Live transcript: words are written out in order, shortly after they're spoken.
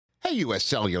Hey, U.S.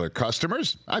 Cellular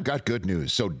customers, I've got good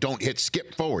news, so don't hit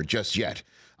skip forward just yet.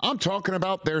 I'm talking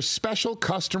about their special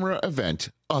customer event,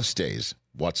 Us Days.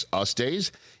 What's Us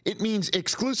Days? It means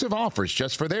exclusive offers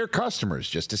just for their customers,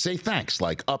 just to say thanks,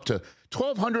 like up to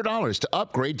 $1,200 to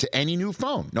upgrade to any new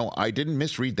phone. No, I didn't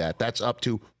misread that. That's up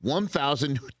to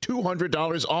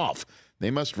 $1,200 off.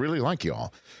 They must really like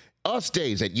y'all. Us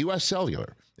Days at U.S.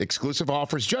 Cellular. Exclusive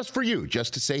offers just for you,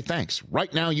 just to say thanks.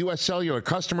 Right now, U.S. Cellular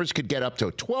customers could get up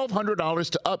to $1,200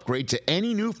 to upgrade to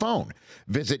any new phone.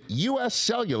 Visit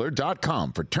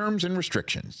uscellular.com for terms and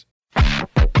restrictions. Get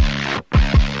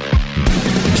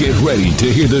ready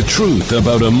to hear the truth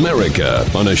about America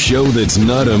on a show that's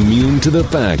not immune to the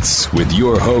facts with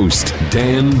your host,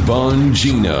 Dan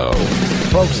Bongino.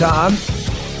 Folks,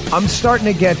 I'm starting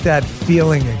to get that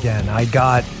feeling again. I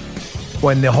got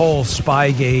when the whole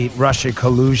Spygate Russia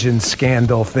collusion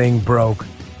scandal thing broke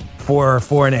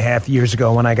 4.5 years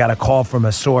ago when I got a call from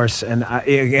a source. And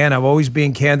I'm always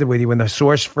being candid with you. When the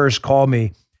source first called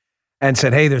me and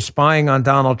said, hey, they're spying on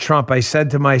Donald Trump, I said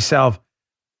to myself,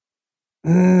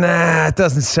 nah, it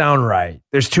doesn't sound right.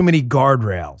 There's too many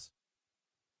guardrails.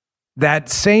 That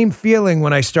same feeling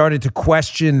when I started to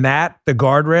question the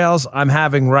guardrails, I'm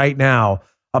having right now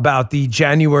about the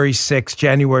January 6th,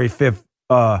 January 5th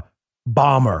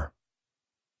bomber.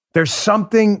 There's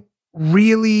something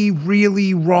really,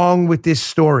 really wrong with this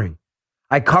story.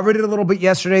 I covered it a little bit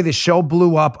yesterday. The show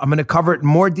blew up. I'm going to cover it in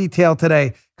more detail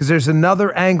today because there's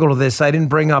another angle to this I didn't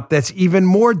bring up that's even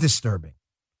more disturbing.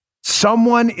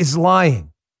 Someone is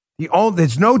lying.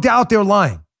 There's no doubt they're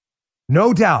lying.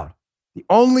 No doubt. The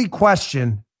only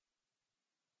question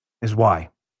is why.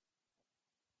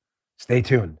 Stay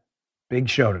tuned. Big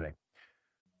show today.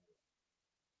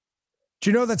 Do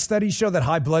you know that studies show that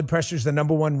high blood pressure is the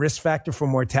number one risk factor for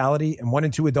mortality, and 1 in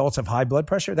 2 adults have high blood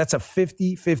pressure? That's a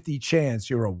 50-50 chance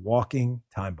you're a walking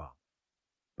time bomb.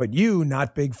 But you,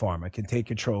 not Big Pharma, can take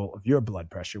control of your blood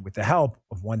pressure with the help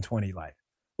of 120 Life.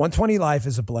 120 Life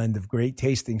is a blend of great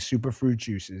tasting superfruit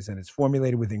juices, and it's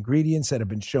formulated with ingredients that have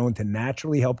been shown to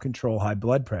naturally help control high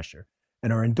blood pressure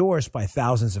and are endorsed by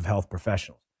thousands of health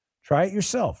professionals. Try it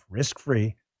yourself,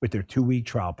 risk-free, with their 2-week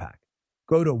trial pack.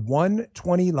 Go to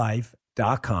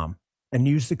 120life.com and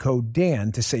use the code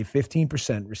DAN to save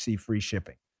 15%, receive free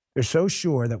shipping. They're so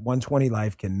sure that 120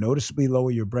 Life can noticeably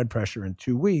lower your blood pressure in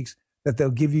 2 weeks that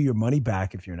they'll give you your money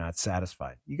back if you're not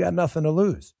satisfied. You got nothing to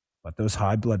lose but those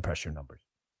high blood pressure numbers.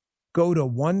 Go to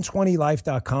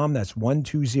 120life.com, that's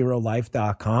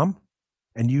 120life.com,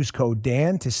 and use code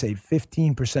DAN to save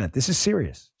 15%. This is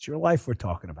serious. It's your life we're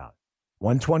talking about.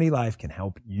 120 Life can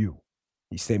help you.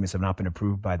 These statements have not been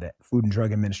approved by the Food and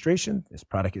Drug Administration. This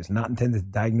product is not intended to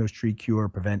diagnose, treat, cure, or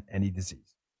prevent any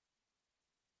disease.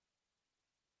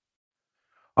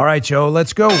 All right, Joe,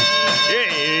 let's go.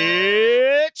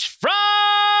 It's Friday!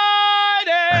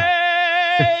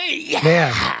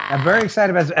 Man, I'm very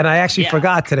excited about this. And I actually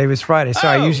forgot today was Friday.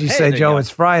 Sorry, I usually say, Joe, it's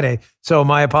Friday. So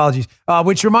my apologies.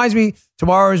 Which reminds me,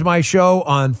 tomorrow is my show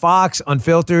on Fox,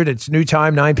 Unfiltered. It's new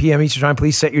time, 9 p.m. Eastern time.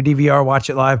 Please set your DVR, watch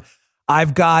it live.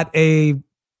 I've got a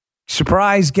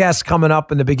surprise guest coming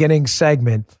up in the beginning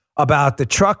segment about the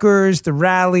truckers, the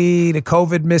rally, the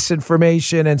COVID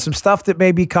misinformation, and some stuff that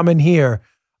may be coming here.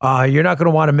 You're not going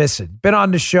to want to miss it. Been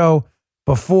on the show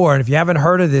before, and if you haven't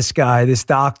heard of this guy, this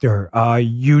doctor,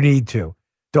 you need to.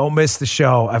 Don't miss the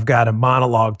show. I've got a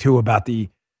monologue, too, about the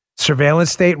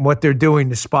surveillance state and what they're doing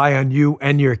to spy on you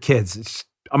and your kids.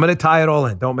 I'm going to tie it all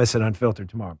in. Don't miss it, Unfiltered,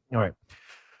 tomorrow. All right.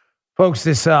 Folks,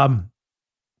 this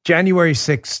January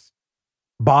 6th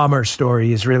bomber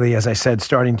story is really, as I said,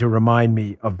 starting to remind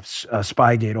me of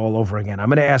Spygate all over again. I'm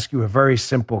going to ask you a very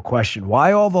simple question.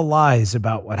 Why all the lies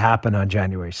about what happened on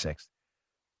January 6th?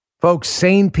 Folks,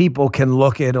 sane people can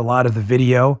look at a lot of the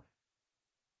video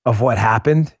of what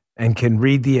happened and can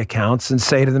read the accounts and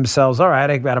say to themselves, all right,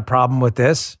 I've got a problem with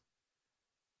this.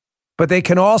 But they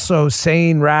can also,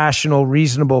 sane, rational,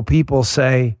 reasonable people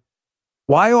say,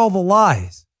 why all the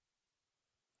lies?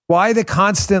 Why the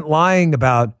constant lying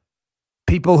about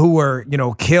people who were,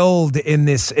 killed in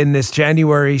this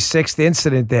January 6th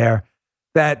incident there,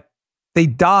 that they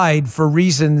died for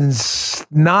reasons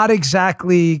not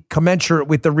exactly commensurate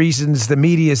with the reasons the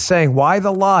media is saying? Why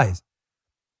the lies?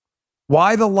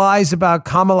 Why the lies about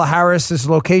Kamala Harris's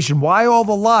location? Why all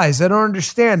the lies? I don't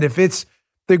understand. If it's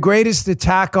the greatest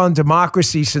attack on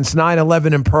democracy since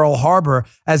 9/11 in Pearl Harbor,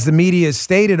 as the media has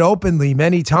stated openly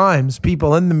many times,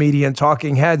 people in the media and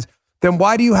talking heads, then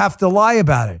why do you have to lie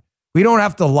about it? We don't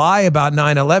have to lie about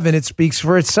 9/11. It speaks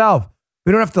for itself.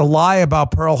 We don't have to lie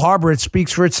about Pearl Harbor. It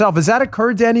speaks for itself. Has that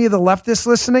occurred to any of the leftists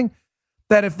listening?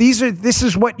 That if this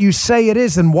is what you say it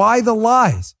is, then why the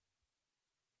lies?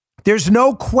 There's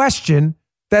no question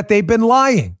that they've been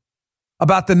lying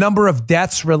about the number of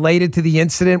deaths related to the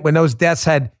incident when those deaths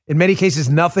had, in many cases,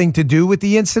 nothing to do with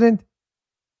the incident.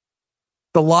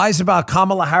 The lies about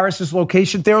Kamala Harris's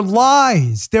location, they're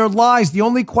lies. They're lies. The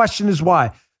only question is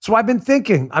why. So I've been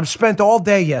thinking, I've spent all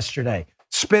day yesterday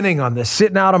spinning on this,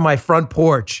 sitting out on my front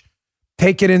porch,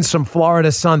 taking in some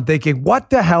Florida sun, thinking, what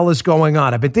the hell is going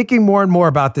on? I've been thinking more and more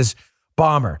about this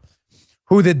bomber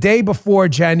who the day before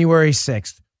January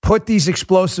 6th put these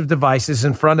explosive devices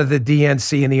in front of the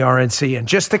DNC and the RNC. And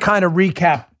just to kind of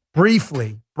recap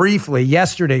briefly,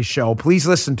 yesterday's show, please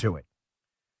listen to it.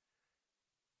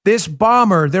 This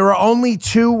bomber, there are only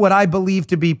two what I believe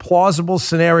to be plausible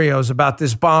scenarios about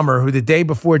this bomber who the day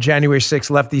before January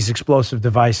 6th left these explosive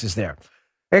devices there.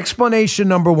 Explanation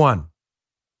number one,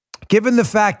 given the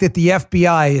fact that the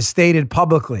FBI has stated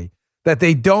publicly that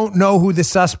they don't know who the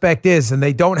suspect is and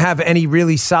they don't have any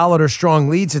really solid or strong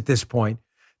leads at this point,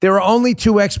 there are only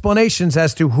two explanations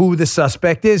as to who the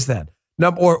suspect is then,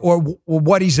 or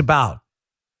what he's about.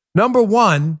 Number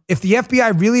one, if the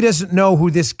FBI really doesn't know who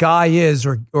this guy is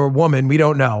or woman, we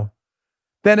don't know,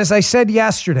 then as I said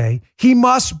yesterday, he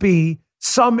must be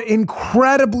some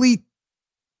incredibly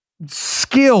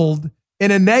skilled,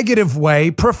 in a negative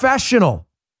way, professional.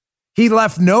 He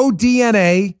left no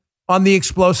DNA on the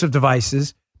explosive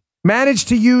devices, managed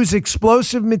to use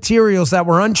explosive materials that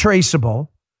were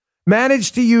untraceable,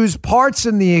 managed to use parts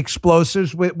in the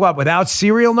explosives without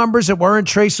serial numbers that weren't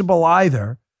traceable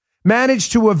either,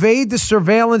 managed to evade the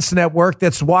surveillance network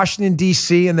that's Washington,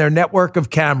 D.C. and their network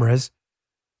of cameras.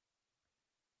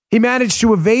 He managed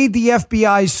to evade the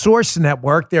FBI's source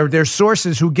network, their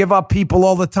sources who give up people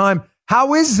all the time.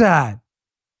 How is that?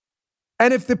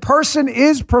 And if the person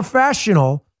is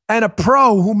professional and a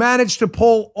pro who managed to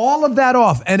pull all of that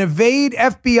off and evade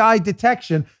FBI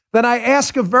detection, then I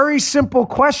ask a very simple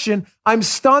question. I'm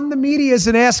stunned the media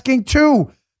isn't asking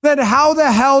too. Then how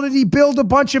the hell did he build a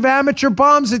bunch of amateur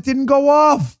bombs that didn't go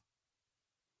off?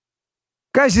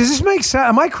 Guys, does this make sense?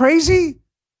 Am I crazy?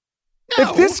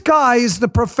 No. If this guy is the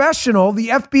professional the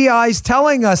FBI is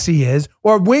telling us he is,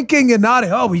 or winking and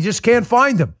nodding, oh, we just can't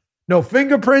find him. No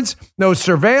fingerprints, no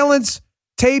surveillance,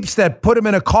 tapes that put him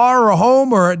in a car or a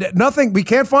home or nothing. We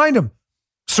can't find him.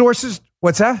 Sources,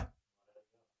 what's that?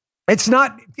 It's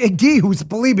not, Guy, who's,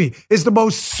 believe me, is the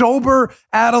most sober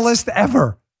analyst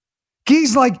ever.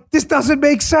 He's like, this doesn't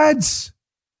make sense.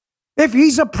 If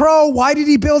he's a pro, why did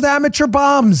he build amateur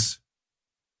bombs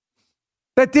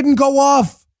that didn't go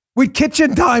off with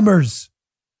kitchen timers?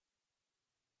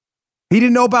 He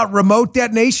didn't know about remote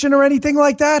detonation or anything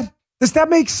like that? Does that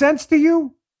make sense to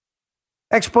you?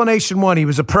 Explanation one, he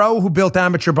was a pro who built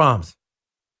amateur bombs.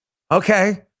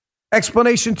 Okay.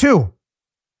 Explanation two,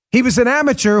 he was an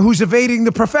amateur who's evading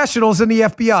the professionals in the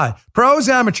FBI. Pros,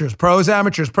 amateurs, pros,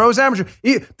 amateurs, pros, amateurs.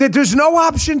 There's no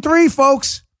option three,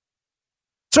 folks.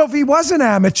 So if he was an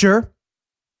amateur,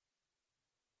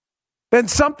 then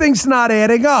something's not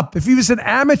adding up. If he was an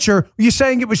amateur, you're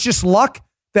saying it was just luck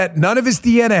that none of his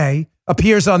DNA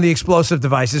appears on the explosive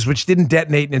devices, which didn't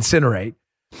detonate and incinerate.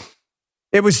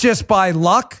 It was just by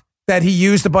luck that he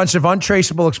used a bunch of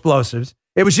untraceable explosives.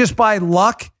 It was just by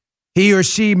luck he or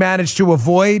she managed to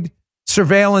avoid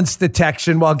surveillance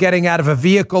detection while getting out of a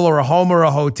vehicle or a home or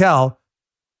a hotel.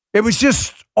 It was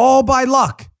just all by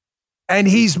luck. And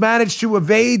he's managed to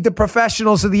evade the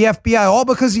professionals of the FBI, all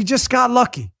because he just got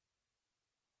lucky.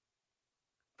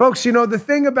 Folks, you know, the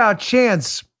thing about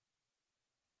chance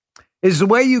is the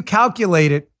way you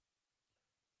calculate it,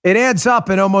 it adds up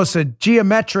in almost a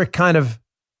geometric kind of,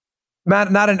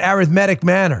 not an arithmetic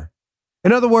manner.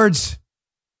 In other words,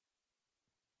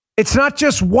 it's not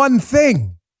just one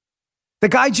thing. The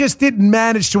guy just didn't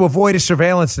manage to avoid a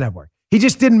surveillance network. He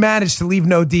just didn't manage to leave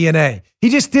no DNA. He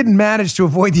just didn't manage to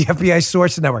avoid the FBI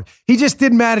source network. He just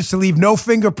didn't manage to leave no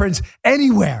fingerprints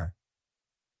anywhere.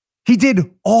 He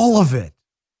did all of it.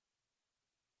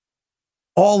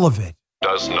 All of it.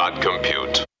 Does not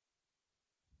compute.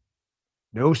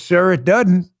 No, sir, it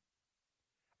doesn't.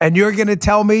 And you're going to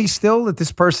tell me still that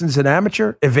this person's an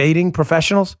amateur evading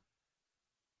professionals?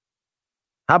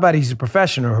 How about he's a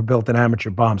professional who built an amateur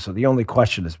bomb? So the only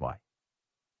question is why?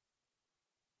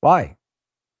 Why?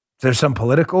 Is there some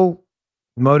political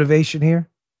motivation here?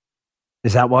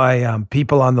 Is that why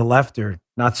people on the left are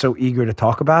not so eager to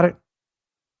talk about it?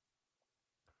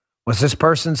 Was this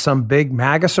person some big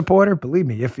MAGA supporter? Believe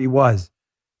me, if he was,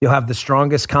 you'll have the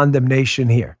strongest condemnation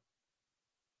here.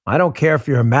 I don't care if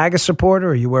you're a MAGA supporter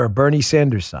or you wear a Bernie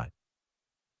Sanders sign.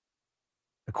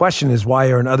 The question is,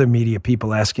 why aren't other media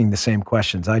people asking the same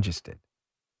questions I just did?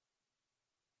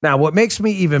 Now, what makes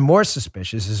me even more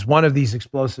suspicious is one of these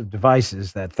explosive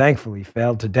devices that thankfully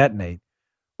failed to detonate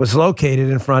was located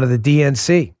in front of the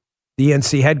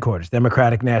DNC headquarters,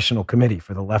 Democratic National Committee.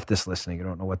 For the leftists listening, you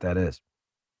don't know what that is.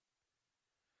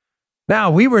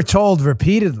 Now, we were told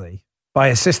repeatedly by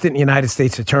assistant United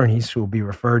States attorneys, who will be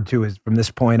referred to as from this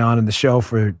point on in the show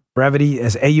for brevity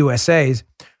as AUSAs,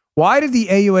 why did the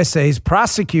AUSAs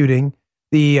prosecuting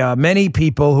the many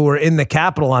people who were in the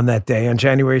Capitol on that day, on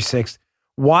January 6th,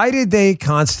 why did they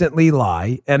constantly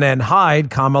lie and then hide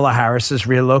Kamala Harris's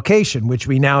real location, which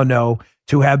we now know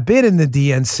to have been in the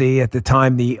DNC at the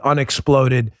time the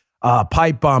unexploded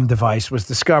pipe bomb device was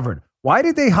discovered? Why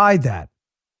did they hide that?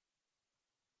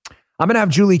 I'm going to have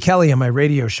Julie Kelly on my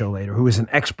radio show later, who is an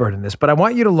expert in this, but I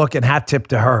want you to look, and hat tip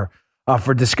to her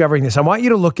for discovering this. I want you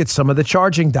to look at some of the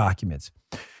charging documents.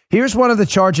 Here's one of the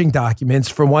charging documents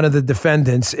for one of the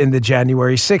defendants in the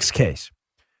January 6th case,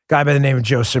 a guy by the name of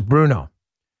Joseph Bruno.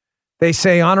 They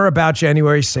say on or about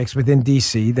January 6th within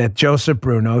D.C. that Joseph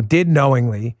Bruno did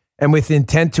knowingly and with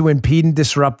intent to impede and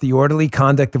disrupt the orderly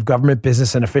conduct of government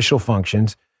business and official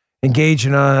functions, engage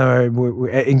in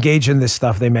this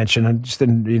stuff they mentioned, just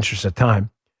in the interest of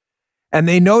time. And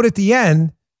they note at the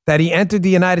end that he entered the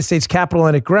United States Capitol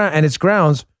and its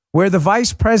grounds where the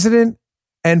vice president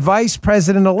and vice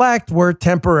president-elect were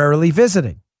temporarily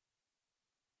visiting.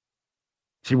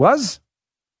 She was?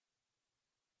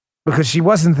 Because she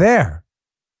wasn't there.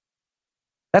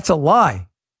 That's a lie.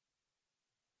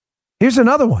 Here's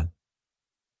another one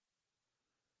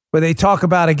where they talk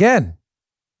about, again,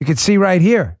 you can see right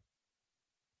here,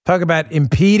 talk about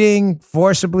impeding,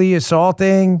 forcibly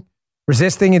assaulting,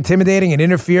 resisting, intimidating, and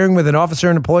interfering with an officer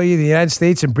and employee of the United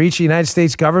States and breach of the United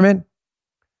States government.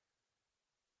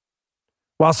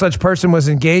 While such person was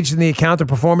engaged in the account of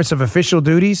performance of official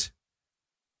duties,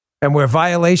 and where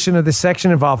violation of this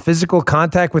section involved physical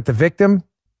contact with the victim.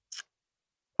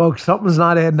 Folks, something's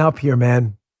not adding up here,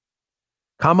 man.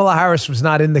 Kamala Harris was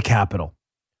not in the Capitol.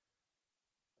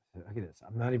 Look at this.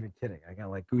 I'm not even kidding. I got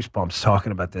like goosebumps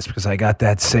talking about this because I got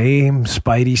that same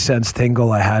spidey sense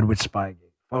tingle I had with Spygate.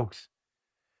 Folks,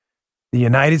 the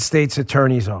United States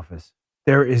Attorney's Office,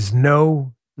 there is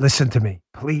no, listen to me,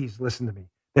 please listen to me.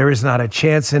 There is not a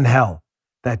chance in hell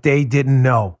that they didn't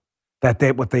know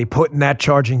that what they put in that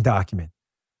charging document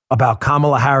about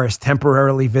Kamala Harris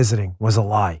temporarily visiting was a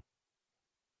lie.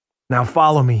 Now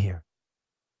follow me here.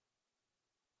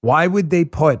 Why would they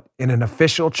put in an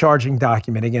official charging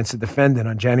document against a defendant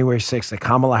on January 6th that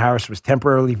Kamala Harris was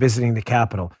temporarily visiting the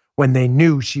Capitol when they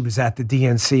knew she was at the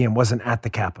DNC and wasn't at the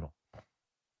Capitol?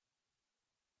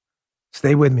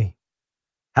 Stay with me.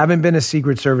 Having been a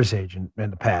Secret Service agent in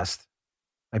the past,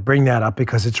 I bring that up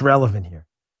because it's relevant here.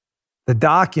 The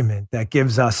document that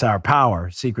gives us our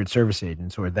power, Secret Service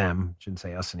agents, or them, shouldn't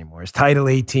say us anymore, is Title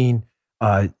 18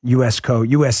 U.S. Code,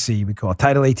 USC, we call it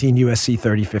Title 18 USC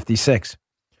 3056.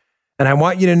 And I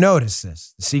want you to notice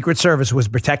this. The Secret Service was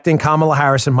protecting Kamala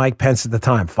Harris and Mike Pence at the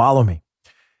time. Follow me.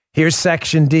 Here's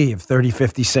Section D of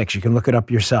 3056. You can look it up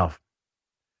yourself.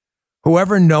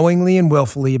 Whoever knowingly and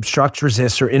willfully obstructs,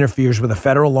 resists, or interferes with a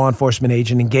federal law enforcement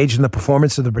agent engaged in the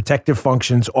performance of the protective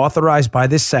functions authorized by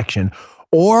this section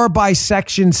or by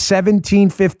Section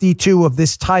 1752 of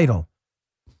this title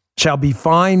shall be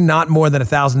fined not more than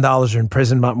 $1,000 or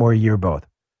imprisoned not more a year, both.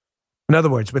 In other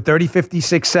words, what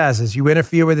 3056 says is you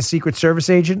interfere with a Secret Service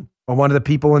agent or one of the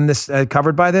people in this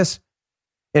covered by this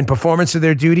in performance of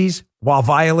their duties while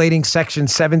violating Section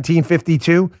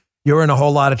 1752, you're in a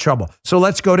whole lot of trouble. So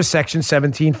let's go to Section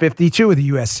 1752 of the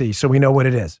USC so we know what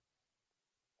it is.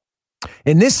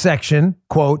 In this section,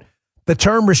 quote, the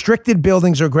term restricted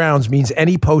buildings or grounds means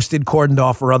any posted, cordoned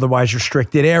off, or otherwise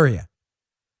restricted area.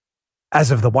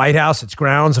 As of the White House, its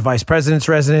grounds, a vice president's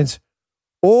residence,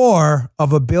 or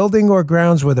of a building or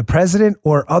grounds where the president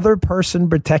or other person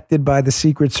protected by the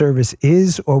Secret Service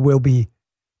is or will be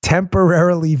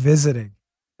temporarily visiting.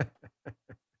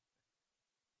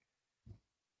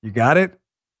 You got it?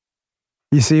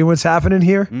 You see what's happening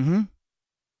here? Mm-hmm.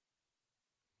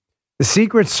 The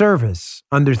Secret Service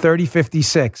under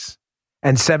 3056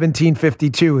 and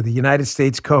 1752 of the United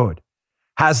States Code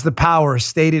has the power,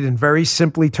 stated in very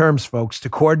simply terms, folks, to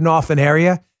cordon off an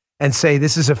area and say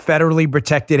this is a federally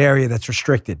protected area that's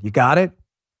restricted. You got it?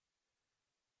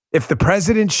 If the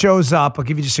president shows up, I'll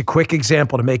give you just a quick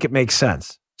example to make it make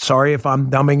sense. Sorry if I'm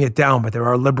dumbing it down, but there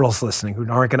are liberals listening who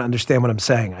aren't going to understand what I'm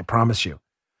saying. I promise you.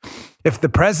 If the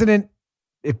president,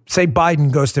 say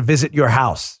Biden goes to visit your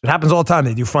house, it happens all the time.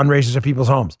 They do fundraisers at people's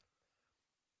homes.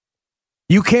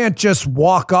 You can't just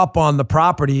walk up on the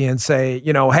property and say,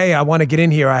 you know, hey, I want to get in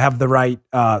here. I have the right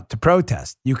to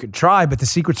protest. You could try, but the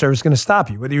Secret Service is going to stop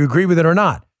you, whether you agree with it or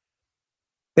not.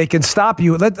 They can stop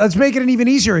you. Let's make it an even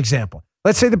easier example.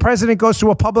 Let's say the president goes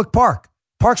to a public park.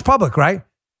 Park's public, right?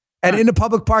 And in a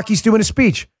public park, he's doing a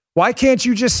speech. Why can't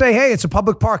you just say, hey, it's a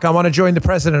public park. I want to join the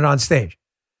president on stage?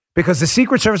 Because the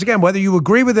Secret Service, again, whether you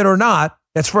agree with it or not,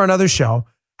 that's for another show,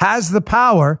 has the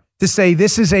power to say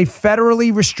this is a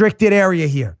federally restricted area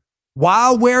here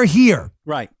while we're here.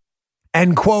 Right.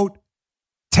 And, quote,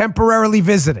 temporarily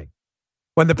visiting.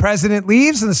 When the president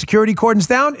leaves and the security cordon's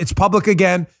down, it's public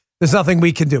again. There's nothing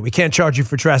we can do. We can't charge you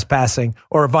for trespassing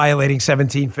or violating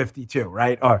 1752,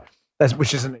 right? Or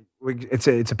which isn't,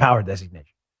 it's a power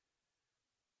designation.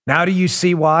 Now do you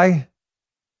see why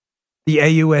the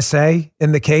AUSA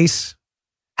in the case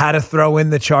had to throw in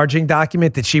the charging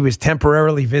document that she was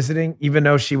temporarily visiting even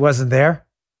though she wasn't there?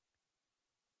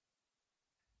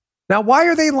 Now, why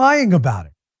are they lying about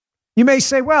it? You may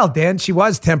say, well, Dan, she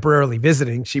was temporarily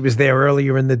visiting. She was there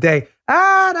earlier in the day.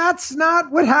 That's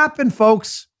not what happened,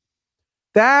 folks.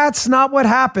 That's not what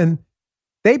happened.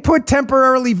 They put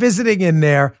temporarily visiting in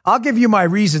there. I'll give you my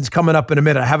reasons coming up in a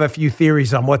minute. I have a few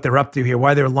theories on what they're up to here,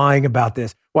 why they're lying about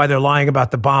this, why they're lying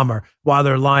about the bomber, why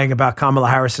they're lying about Kamala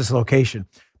Harris's location.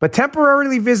 But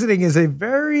temporarily visiting is a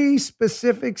very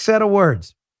specific set of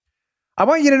words. I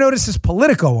want you to notice this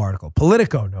Politico article,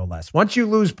 Politico no less. Once you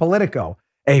lose Politico,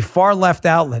 a far left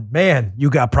outlet, man,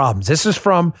 you got problems. This is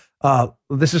from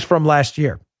last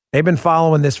year. They've been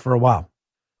following this for a while.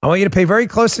 I want you to pay very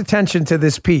close attention to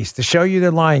this piece to show you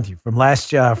they're lying to you from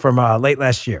late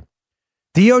last year.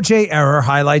 DOJ error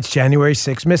highlights January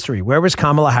 6th mystery. Where was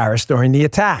Kamala Harris during the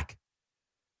attack?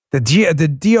 The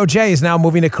DOJ is now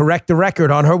moving to correct the record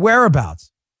on her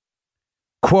whereabouts.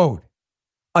 Quote,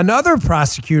 another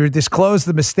prosecutor disclosed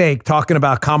the mistake talking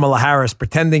about Kamala Harris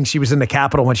pretending she was in the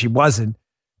Capitol when she wasn't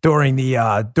during the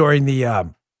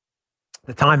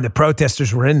time the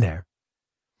protesters were in there.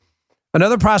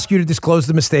 Another prosecutor disclosed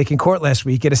the mistake in court last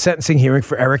week at a sentencing hearing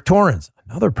for Eric Torrens.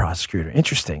 Another prosecutor.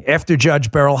 Interesting. After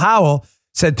Judge Beryl Howell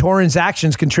said Torrens'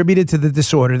 actions contributed to the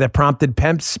disorder that prompted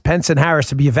Pence and Harris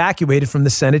to be evacuated from the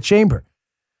Senate chamber.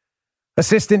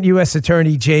 Assistant U.S.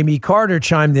 Attorney Jamie Carter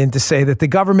chimed in to say that the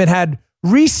government had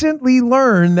recently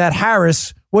learned that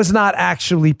Harris was not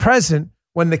actually present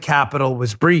when the Capitol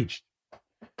was breached.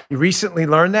 You recently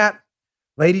learned that?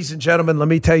 Ladies and gentlemen, let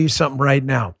me tell you something right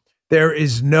now. There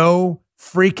is no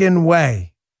freaking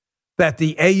way that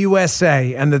the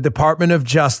AUSA and the Department of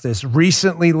Justice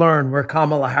recently learned where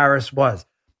Kamala Harris was.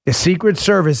 The Secret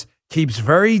Service keeps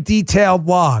very detailed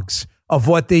logs of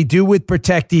what they do with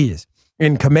protectees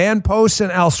in command posts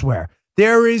and elsewhere.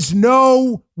 There is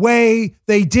no way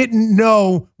they didn't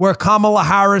know where Kamala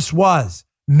Harris was.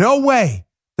 No way.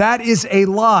 That is a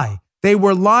lie. They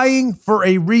were lying for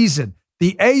a reason.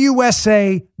 The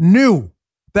AUSA knew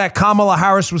that Kamala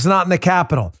Harris was not in the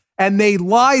Capitol, and they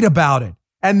lied about it,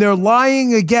 and they're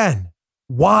lying again.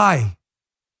 Why?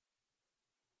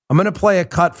 I'm going to play a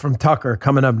cut from Tucker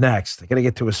coming up next. I got to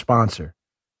get to a sponsor.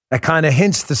 That kind of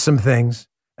hints to some things,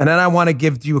 and then I want to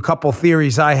give you a couple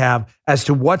theories I have as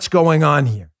to what's going on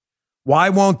here. Why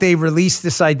won't they release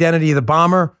this identity of the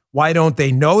bomber? Why don't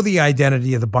they know the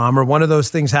identity of the bomber? One of those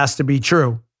things has to be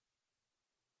true.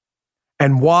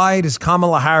 And why does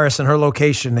Kamala Harris and her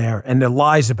location there and the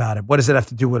lies about it, what does it have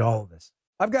to do with all of this?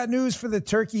 I've got news for the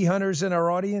turkey hunters in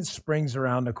our audience. Spring's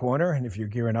around the corner, and if you're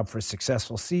gearing up for a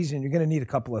successful season, you're going to need a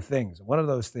couple of things. One of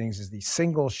those things is the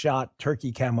single-shot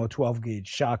turkey camo 12-gauge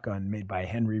shotgun made by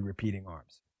Henry Repeating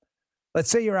Arms. Let's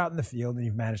say you're out in the field and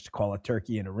you've managed to call a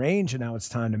turkey in a range, and now it's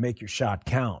time to make your shot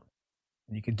count.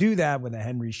 And you can do that with a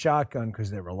Henry shotgun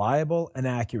because they're reliable and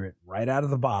accurate right out of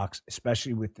the box,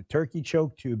 especially with the turkey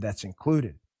choke tube that's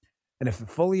included. And if the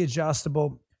fully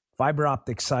adjustable fiber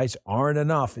optic sights aren't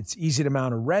enough, it's easy to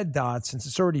mount a red dot since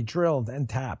it's already drilled and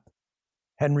tapped.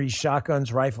 Henry's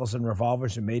shotguns, rifles, and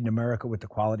revolvers are made in America with the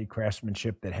quality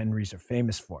craftsmanship that Henry's are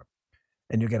famous for.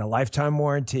 And you get a lifetime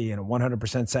warranty and a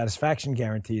 100% satisfaction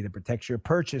guarantee that protects your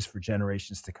purchase for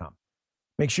generations to come.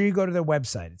 Make sure you go to their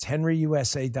website. It's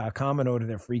henryusa.com and order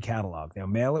their free catalog. They'll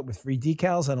mail it with free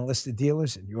decals on a list of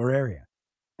dealers in your area.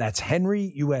 That's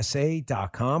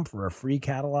henryusa.com for a free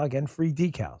catalog and free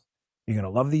decals. You're going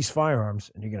to love these firearms,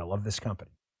 and you're going to love this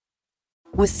company.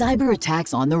 With cyber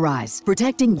attacks on the rise,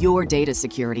 protecting your data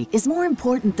security is more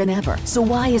important than ever. So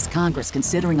why is Congress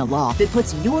considering a law that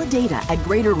puts your data at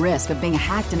greater risk of being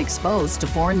hacked and exposed to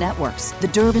foreign networks? The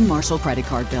Durbin-Marshall credit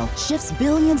card bill shifts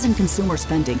billions in consumer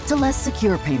spending to less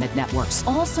secure payment networks,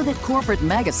 all so that corporate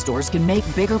mega stores can make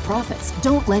bigger profits.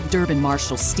 Don't let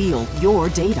Durbin-Marshall steal your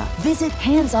data. Visit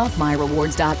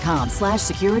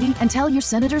handsoffmyrewards.com/security and tell your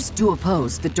senators to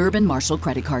oppose the Durbin-Marshall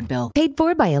credit card bill. Paid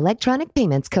for by Electronic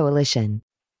Payments Coalition.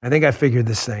 I think I figured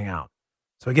this thing out.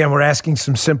 So again, we're asking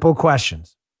some simple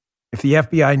questions. If the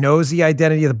FBI knows the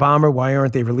identity of the bomber, why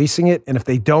aren't they releasing it? And if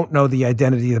they don't know the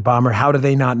identity of the bomber, how do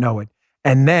they not know it?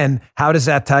 And then how does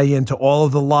that tie into all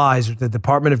of the lies with the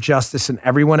Department of Justice and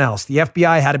everyone else? The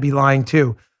FBI had to be lying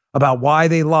too about why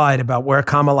they lied about where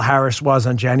Kamala Harris was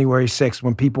on January 6th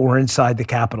when people were inside the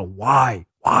Capitol. Why?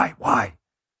 I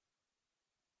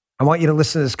want you to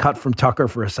listen to this cut from Tucker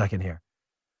for a second here.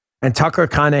 And Tucker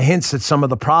kind of hints at some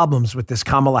of the problems with this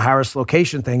Kamala Harris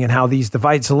location thing and how these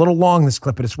divides. It's a little long, this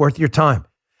clip, but it's worth your time.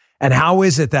 And how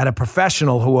is it that a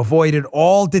professional who avoided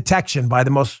all detection by the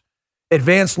most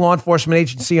advanced law enforcement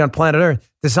agency on planet Earth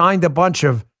designed a bunch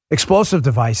of explosive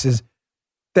devices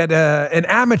that an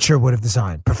amateur would have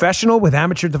designed? Professional with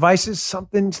amateur devices?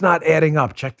 Something's not adding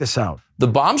up. Check this out. The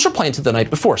bombs were planted the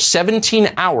night before, 17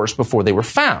 hours before they were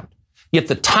found. Yet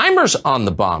the timers on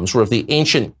the bombs were of the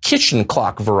ancient kitchen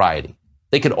clock variety.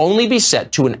 They could only be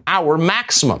set to an hour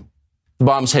maximum. The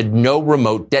bombs had no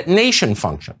remote detonation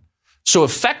function. So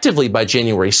effectively, by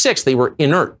January 6th, they were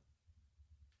inert.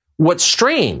 What's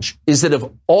strange is that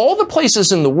of all the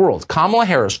places in the world Kamala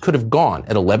Harris could have gone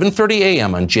at 11:30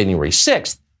 a.m. on January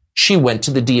 6th, she went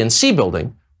to the DNC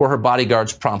building where her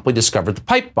bodyguards promptly discovered the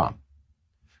pipe bomb.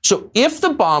 So if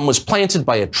the bomb was planted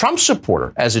by a Trump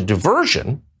supporter as a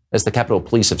diversion, as the Capitol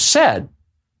Police have said,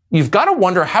 you've got to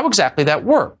wonder how exactly that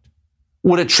worked.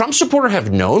 Would a Trump supporter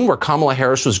have known where Kamala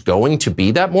Harris was going to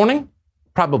be that morning?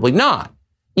 Probably not.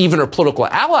 Even her political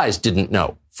allies didn't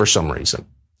know for some reason.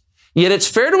 Yet it's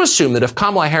fair to assume that if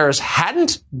Kamala Harris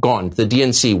hadn't gone to the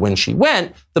DNC when she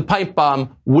went, the pipe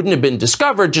bomb wouldn't have been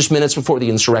discovered just minutes before the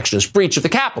insurrectionist breach of the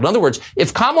Capitol. In other words,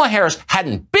 if Kamala Harris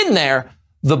hadn't been there,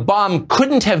 the bomb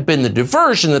couldn't have been the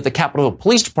diversion that the Capitol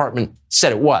Police Department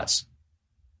said it was.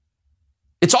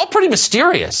 It's all pretty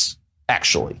mysterious,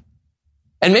 actually.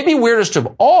 And maybe weirdest of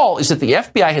all is that the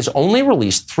FBI has only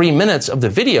released 3 minutes of the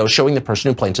video showing the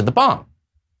person who planted the bomb.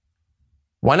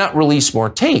 Why not release more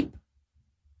tape?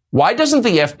 Why doesn't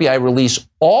the FBI release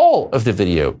all of the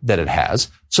video that it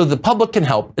has so the public can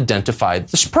help identify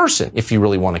this person if you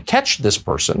really want to catch this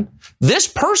person? This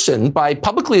person, by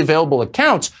publicly available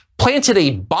accounts, planted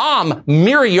a bomb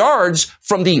mere yards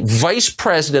from the vice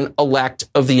president-elect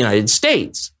of the United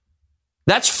States.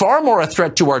 That's far more a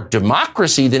threat to our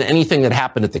democracy than anything that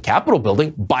happened at the Capitol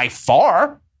building, by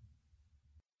far.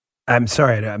 I'm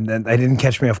sorry, I didn't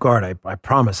catch me off guard. I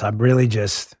promise. I'm really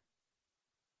just...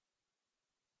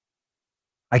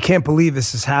 I can't believe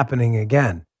this is happening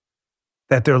again,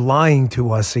 that they're lying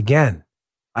to us again.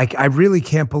 I really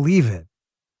can't believe it.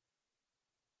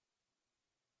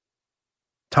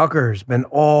 Tucker's been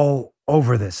all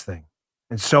over this thing,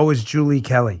 and so is Julie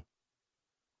Kelly.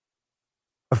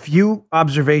 A few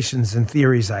observations and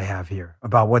theories I have here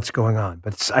about what's going on,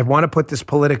 but I want to put this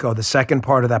Politico, the second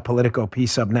part of that Politico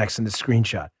piece up next in the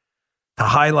screenshot, to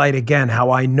highlight again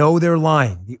how I know they're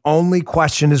lying. The only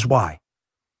question is why.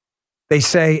 They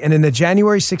say, and in the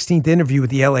January 16th interview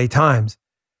with the LA Times,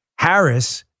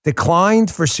 Harris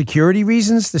declined for security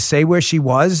reasons to say where she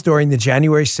was during the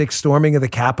January 6th storming of the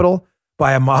Capitol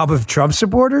by a mob of Trump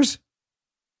supporters.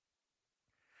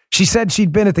 She said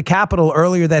she'd been at the Capitol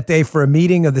earlier that day for a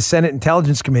meeting of the Senate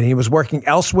Intelligence Committee and was working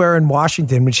elsewhere in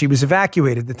Washington when she was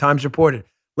evacuated, the Times reported.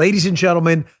 Ladies and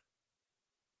gentlemen,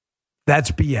 that's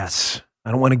BS.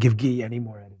 I don't want to give Guy any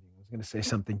more editing. I was going to say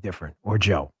something different, or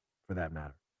Joe, for that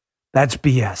matter. That's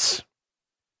BS.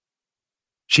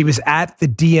 She was at the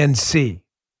DNC.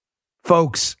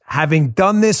 Folks, having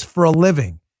done this for a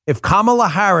living, if Kamala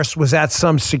Harris was at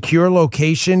some secure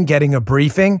location getting a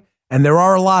briefing, and there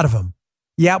are a lot of them,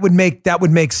 yeah, that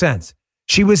would make sense.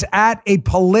 She was at a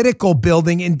political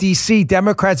building in D.C.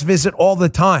 Democrats visit all the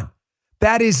time.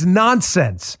 That is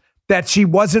nonsense that she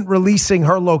wasn't releasing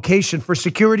her location for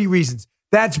security reasons.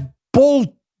 That's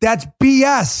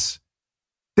BS.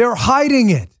 They're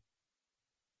hiding it.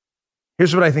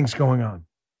 Here's what I think is going on.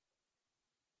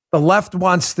 The left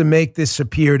wants to make this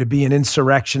appear to be an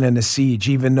insurrection and a siege,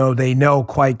 even though they know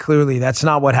quite clearly that's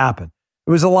not what happened.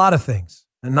 It was a lot of things,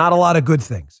 and not a lot of good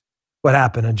things, what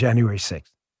happened on January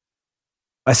 6th.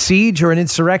 A siege or an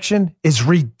insurrection is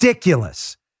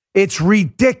ridiculous. It's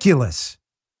ridiculous.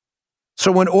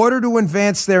 So in order to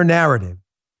advance their narrative,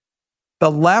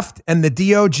 the left and the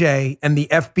DOJ and the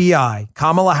FBI,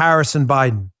 Kamala Harris and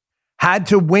Biden, had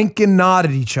to wink and nod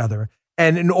at each other.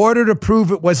 And in order to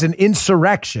prove it was an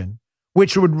insurrection,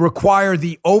 which would require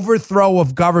the overthrow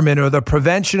of government or the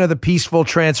prevention of the peaceful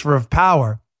transfer of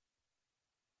power,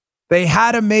 they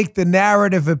had to make the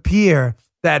narrative appear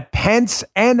that Pence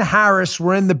and Harris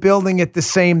were in the building at the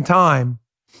same time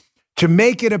to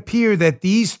make it appear that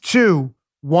these two,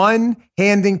 one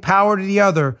handing power to the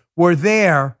other, were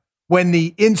there when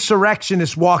the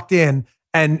insurrectionists walked in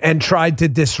and tried to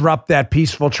disrupt that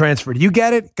peaceful transfer. Do you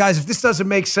get it? Guys, if this doesn't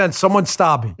make sense, someone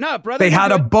stop me. No, brother. They had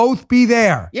to both be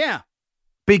there. Yeah.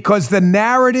 Because the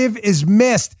narrative is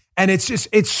missed, and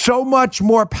it's so much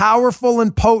more powerful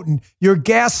and potent. You're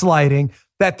gaslighting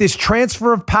that this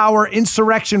transfer of power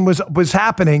insurrection was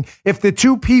happening. If the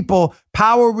two people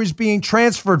power was being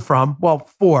transferred from, well,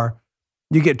 four,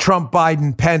 you get Trump,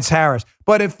 Biden, Pence, Harris.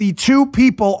 But if the two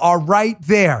people are right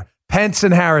there, Pence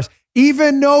and Harris,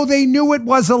 even though they knew it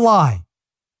was a lie,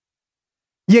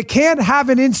 you can't have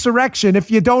an insurrection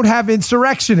if you don't have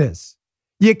insurrectionists.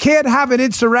 You can't have an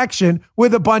insurrection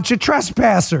with a bunch of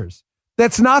trespassers.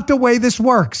 That's not the way this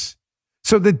works.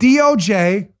 So the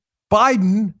DOJ,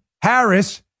 Biden,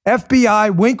 Harris,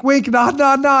 FBI, wink, wink, nod,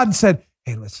 nod, nod, and said,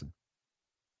 hey, listen,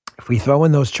 if we throw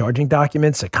in those charging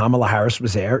documents that Kamala Harris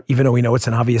was there, even though we know it's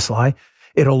an obvious lie,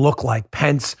 it'll look like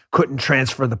Pence couldn't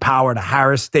transfer the power to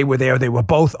Harris. They were there. They were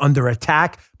both under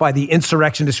attack by the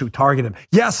insurrectionists who targeted them.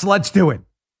 Yes, let's do it.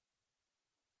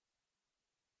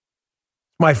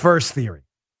 My first theory.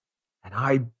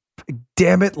 And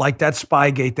damn it, like that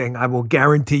Spygate thing, I will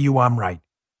guarantee you I'm right.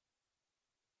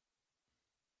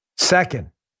 Second,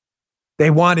 they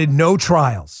wanted no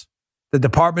trials. The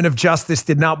Department of Justice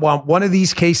did not want one of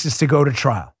these cases to go to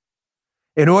trial.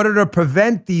 In order to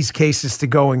prevent these cases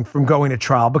from going to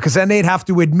trial, because then they'd have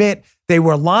to admit they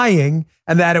were lying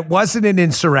and that it wasn't an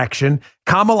insurrection,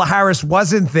 Kamala Harris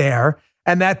wasn't there,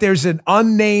 and that there's an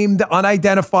unnamed,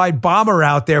 unidentified bomber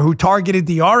out there who targeted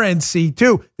the RNC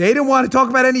too. They didn't want to talk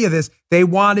about any of this. They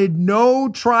wanted no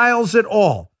trials at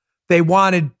all. They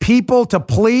wanted people to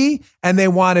plea, and they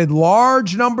wanted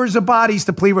large numbers of bodies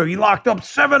to plea. Where he locked up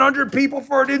 700 people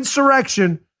for an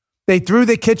insurrection. They threw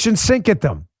the kitchen sink at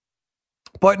them.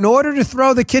 But in order to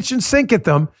throw the kitchen sink at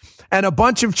them and a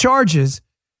bunch of charges,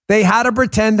 they had to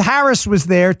pretend Harris was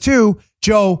there too,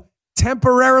 Joe,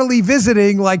 temporarily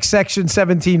visiting like Section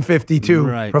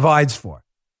 1752 provides for.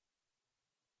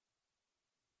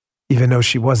 Even though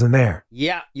she wasn't there.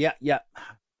 Yeah.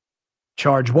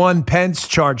 Charge 1, Pence.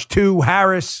 Charge 2,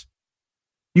 Harris.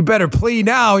 You better plea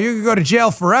now. You can go to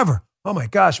jail forever. Oh my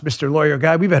gosh, Mr. Lawyer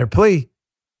Guy, we better plea.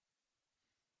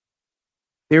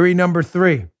 Theory number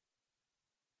 3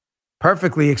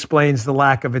 perfectly explains the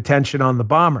lack of attention on the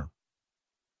bomber.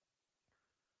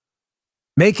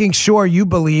 Making sure you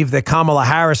believe that Kamala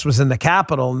Harris was in the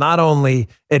Capitol not only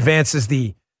advances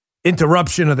the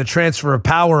interruption of the transfer of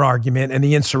power argument and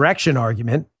the insurrection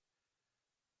argument,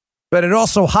 but it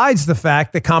also hides the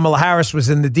fact that Kamala Harris was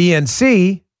in the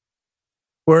DNC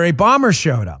where a bomber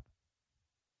showed up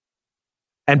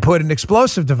and put an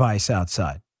explosive device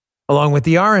outside, along with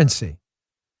the RNC.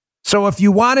 So if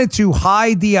you wanted to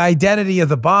hide the identity of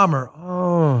the bomber,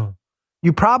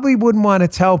 you probably wouldn't want to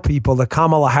tell people that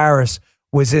Kamala Harris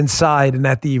was inside and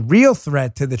that the real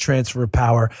threat to the transfer of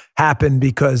power happened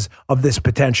because of this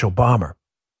potential bomber.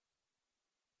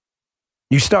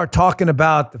 You start talking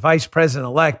about the vice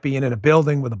president-elect being in a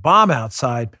building with a bomb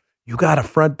outside, you got a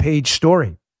front page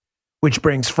story, which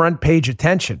brings front page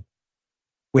attention.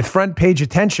 With front page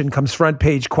attention comes front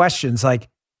page questions like,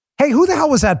 hey, who the hell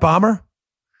was that bomber?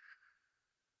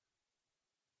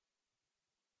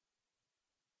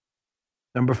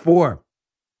 Number 4.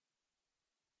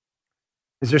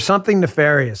 Is there something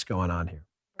nefarious going on here?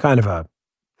 Kind of a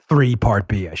 3 part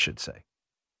B, I should say.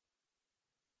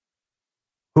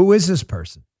 Who is this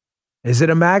person? Is it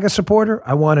a MAGA supporter?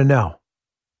 I want to know.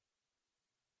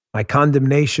 My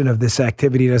condemnation of this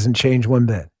activity doesn't change one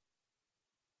bit.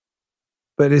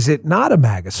 But is it not a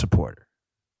MAGA supporter?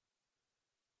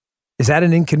 Is that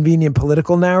an inconvenient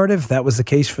political narrative? That was the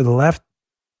case for the left?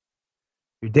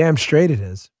 You're damn straight it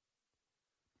is.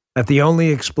 That the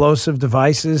only explosive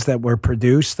devices that were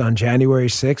produced on January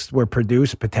 6th were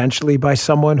produced potentially by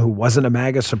someone who wasn't a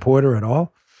MAGA supporter at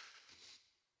all?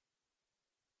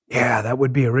 Yeah, that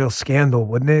would be a real scandal,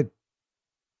 wouldn't it?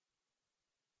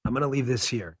 I'm going to leave this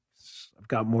here. I've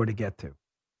got more to get to.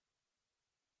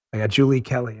 I got Julie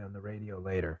Kelly on the radio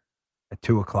later at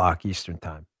 2 o'clock Eastern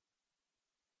time.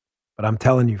 But I'm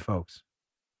telling you, folks,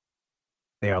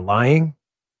 they are lying.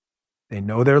 They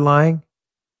know they're lying.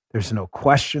 There's no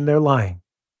question they're lying.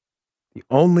 The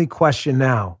only question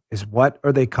now is, what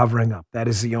are they covering up? That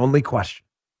is the only question.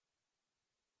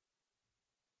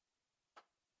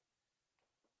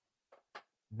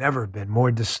 Never been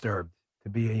more disturbed to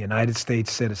be a United States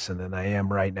citizen than I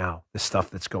am right now, the stuff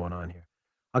that's going on here.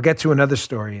 I'll get to another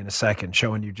story in a second,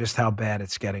 showing you just how bad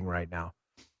it's getting right now.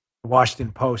 The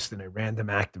Washington Post, in a random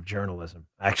act of journalism,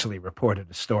 actually reported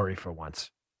a story for once.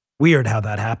 Weird how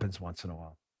that happens once in a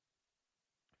while.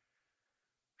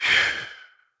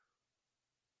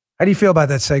 How do you feel about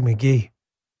that segment, Guy?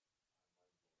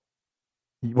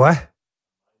 What?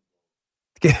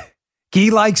 Guy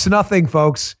likes nothing,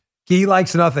 folks. Guy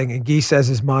likes nothing, and Guy says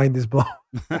his mind is blown.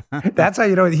 That's how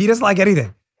you know he doesn't like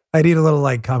anything. I need a little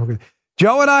like comic.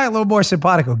 Joe and I are a little more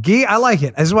simpatico. Guy, I like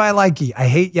it. This is why I like Guy. I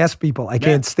hate yes people. I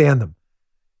can't stand them.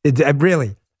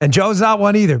 Really. And Joe's not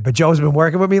one either, but Joe's been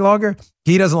working with me longer.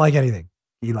 He doesn't like anything.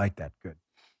 He liked that. Good.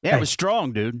 Yeah, it was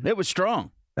strong, dude. It was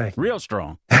strong. Real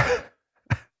strong.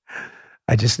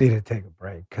 I just need to take a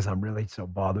break because I'm really so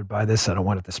bothered by this. I don't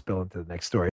want it to spill into the next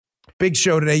story. Big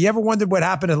show today. You ever wondered what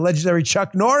happened to the legendary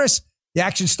Chuck Norris, the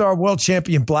action star, world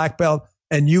champion, black belt,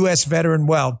 and U.S. veteran?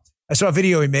 Well, I saw a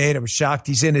video he made. I was shocked.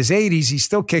 He's in his 80s. He's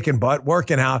still kicking butt,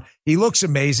 working out. He looks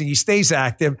amazing. He stays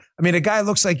active. I mean, a guy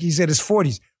looks like he's in his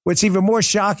 40s. What's even more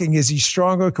shocking is he's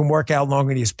stronger, can work out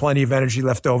longer, and he has plenty of energy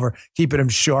left over, keeping him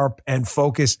sharp and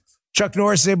focused. Chuck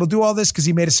Norris is able to do all this because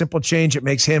he made a simple change. It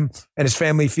makes him and his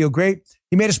family feel great.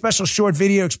 He made a special short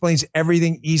video, explains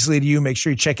everything easily to you. Make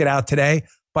sure you check it out today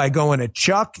by going to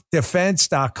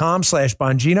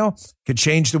chuckdefense.com/Bongino. Could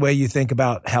change the way you think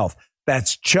about health.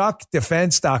 That's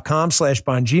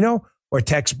chuckdefense.com/Bongino or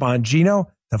text Bongino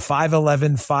to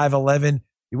 511-511.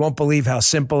 You won't believe how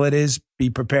simple it is. Be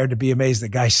prepared to be amazed. The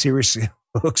guy seriously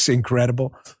looks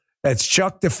incredible. That's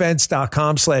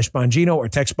chuckdefense.com/Bongino or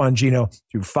text Bongino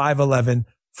to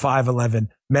 511-511.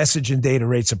 Message and data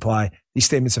rates apply. These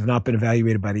statements have not been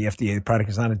evaluated by the FDA. The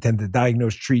product is not intended to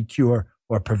diagnose, treat, cure,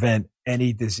 or prevent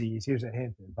any disease. Here's a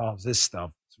hint that involves this stuff.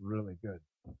 It's really good.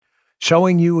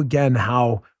 Showing you again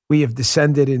how we have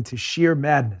descended into sheer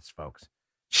madness, folks.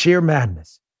 Sheer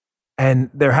madness. And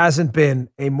there hasn't been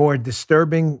a more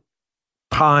disturbing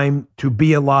time to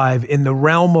be alive in the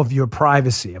realm of your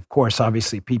privacy. Of course,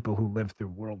 obviously, people who lived through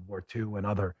World War II and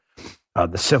other,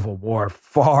 the Civil War,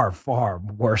 far, far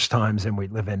worse times than we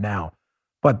live in now.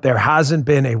 But there hasn't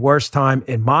been a worse time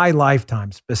in my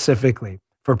lifetime specifically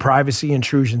for privacy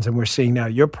intrusions than we're seeing now.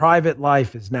 Your private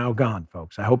life is now gone,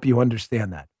 folks. I hope you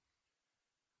understand that.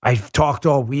 I've talked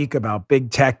all week about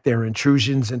big tech, their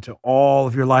intrusions into all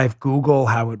of your life. Google,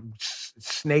 how it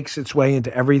snakes its way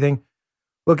into everything.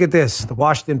 Look at this, the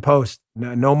Washington Post,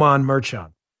 Noman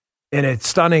Merchant, in a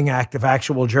stunning act of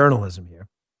actual journalism here.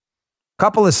 A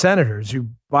couple of senators who,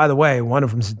 by the way, one of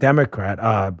them's a Democrat.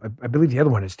 I believe the other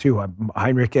one is too.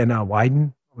 Heinrich and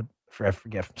Wyden. I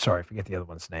forget the other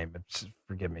one's name.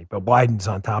 Forgive me. But Wyden's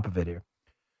on top of it here.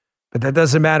 But that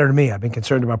doesn't matter to me. I've been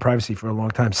concerned about privacy for a long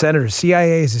time. Senator,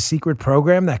 CIA is a secret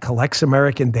program that collects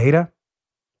American data.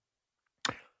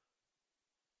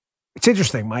 It's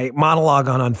interesting. My monologue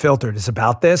on Unfiltered is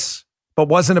about this, but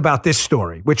wasn't about this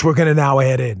story, which we're going to now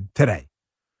add in today.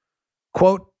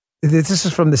 Quote, this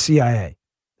is from the CIA.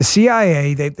 The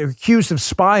CIA, they're accused of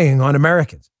spying on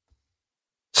Americans.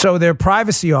 So their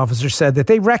privacy officer said that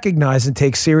they recognize and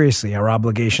take seriously our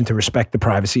obligation to respect the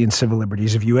privacy and civil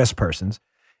liberties of U.S. persons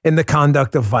in the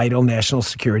conduct of vital national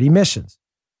security missions.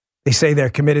 They say they're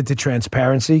committed to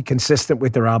transparency, consistent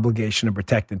with their obligation to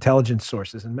protect intelligence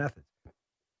sources and methods.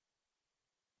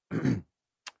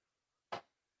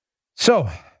 So,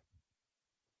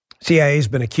 CIA has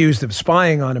been accused of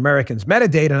spying on Americans'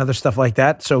 metadata and other stuff like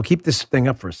that. So keep this thing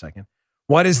up for a second.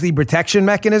 What is the protection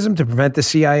mechanism to prevent the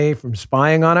CIA from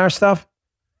spying on our stuff?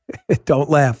 Don't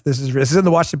laugh. This is in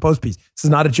the Washington Post piece. This is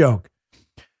not a joke.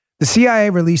 The CIA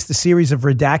released a series of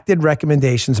redacted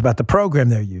recommendations about the program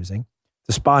they're using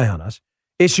to spy on us,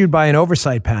 issued by an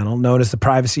oversight panel known as the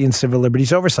Privacy and Civil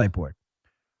Liberties Oversight Board.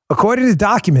 According to the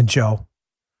document, Joe,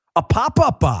 a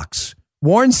pop-up box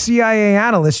warns CIA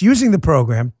analysts using the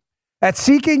program that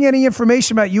seeking any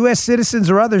information about U.S. citizens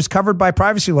or others covered by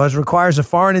privacy laws requires a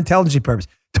foreign intelligence purpose.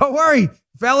 Don't worry,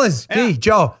 fellas. Yeah. Hey,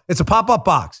 Joe, it's a pop-up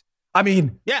box. I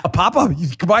mean, a pop-up.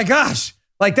 My gosh.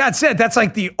 Like that's it. That's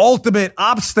like the ultimate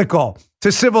obstacle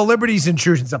to civil liberties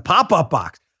intrusions, a pop-up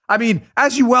box. I mean,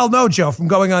 as you well know, Joe, from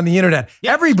going on the internet,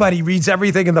 everybody reads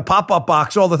everything in the pop-up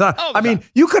box all the time. I mean,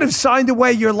 you could have signed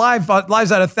away your lives on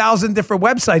 1,000 different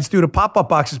websites due to pop-up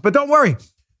boxes. But don't worry.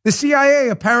 The CIA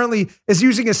apparently is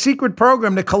using a secret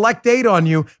program to collect data on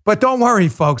you. But don't worry,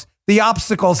 folks. The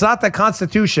obstacle is not the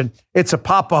Constitution. It's a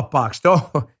pop-up box.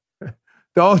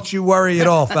 Don't you worry at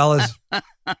all, fellas.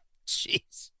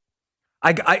 Jeez.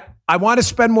 I want to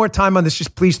spend more time on this.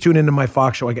 Just please tune into my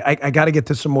Fox show. I got to get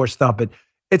to some more stuff, but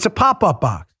it's a pop-up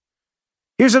box.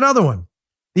 Here's another one.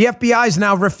 The FBI is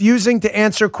now refusing to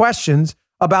answer questions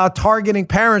about targeting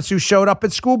parents who showed up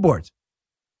at school boards.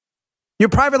 Your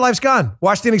private life's gone.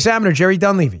 Washington Examiner, Jerry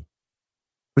Dunleavy,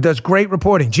 who does great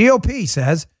reporting. GOP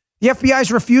says the FBI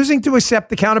is refusing to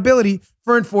accept accountability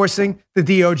for enforcing the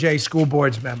DOJ school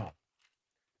board's memo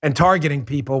and targeting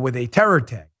people with a terror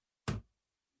tag.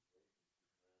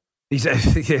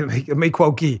 Let me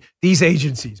quote Guy. These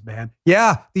agencies, man.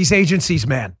 Yeah, these agencies,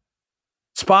 man.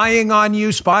 Spying on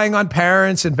you, spying on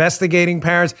parents, investigating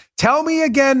parents. Tell me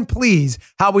again, please,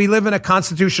 how we live in a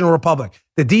constitutional republic.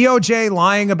 The DOJ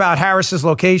lying about Harris's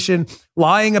location,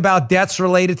 lying about deaths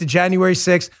related to January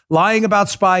 6th, lying about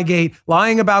Spygate,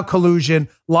 lying about collusion,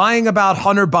 lying about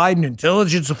Hunter Biden,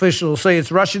 intelligence officials say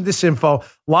it's Russian disinfo,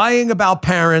 lying about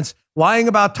parents, lying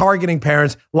about targeting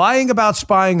parents, lying about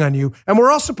spying on you. And we're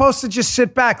all supposed to just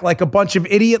sit back like a bunch of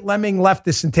idiot lemming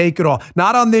leftists and take it all.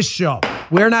 Not on this show.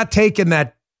 We're not taking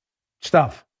that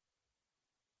stuff.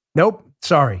 Nope.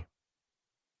 Sorry.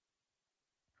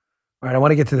 All right. I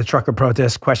want to get to the trucker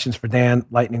protest. Questions for Dan.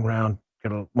 Lightning round.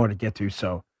 Got a little more to get to.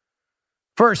 So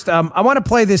first, I want to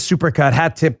play this supercut.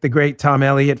 Hat tip the great Tom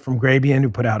Elliott from Grabian, who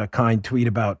put out a kind tweet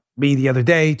about me the other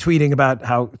day, talking about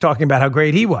how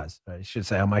great he was. I should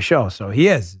say on my show. So he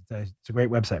is. It's a great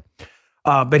website.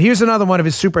 But here's another one of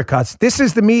his supercuts. This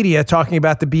is the media talking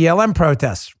about the BLM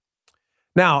protests.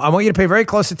 Now, I want you to pay very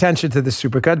close attention to this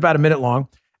supercut, about a minute long.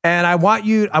 And I want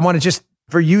to just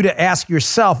for you to ask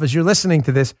yourself as you're listening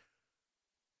to this,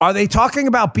 are they talking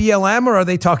about BLM or are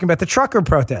they talking about the trucker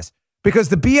protests? Because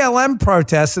the BLM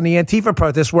protests and the Antifa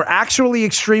protests were actually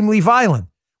extremely violent,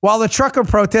 while the trucker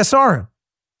protests aren't.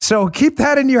 So keep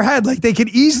that in your head. Like, they could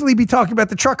easily be talking about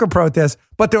the trucker protests,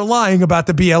 but they're lying about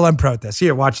the BLM protests.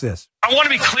 Here, watch this. I want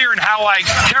to be clear in how I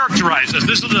characterize this.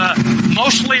 This is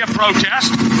mostly a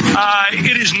protest.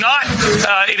 It is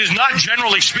not,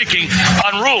 generally speaking,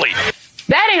 unruly.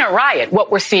 That ain't a riot,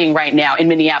 what we're seeing right now in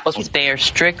Minneapolis. They are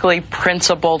strictly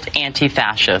principled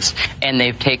anti-fascists, and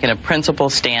they've taken a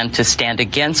principled stand to stand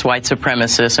against white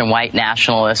supremacists and white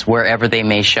nationalists wherever they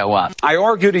may show up. I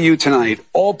argue to you tonight,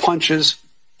 all punches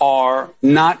are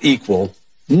not equal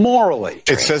morally.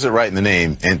 It says it right in the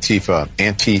name, Antifa,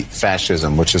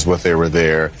 anti-fascism, which is what they were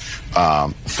there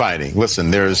fighting.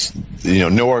 Listen, there's,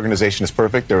 no organization is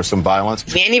perfect. There was some violence.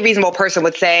 Any reasonable person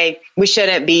would say we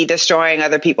shouldn't be destroying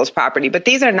other people's property, but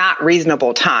these are not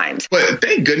reasonable times. But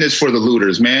thank goodness for the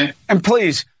looters, man. And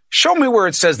please, show me where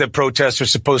it says that protests are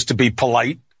supposed to be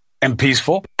polite and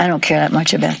peaceful. I don't care that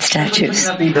much about statutes.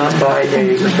 Shouldn't that be done by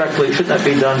shouldn't that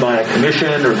be done by a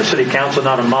commission or the city council,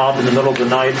 not a mob in the middle of the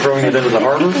night throwing it into the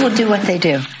harbor? People will do what they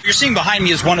do. You're seeing behind me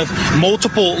is one of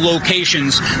multiple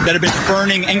locations that have been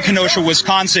burning in Kenosha,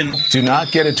 Wisconsin. Do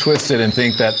not get it twisted and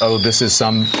think that, this is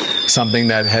something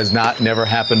that has never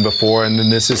happened before, and then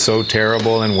this is so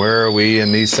terrible, and where are we,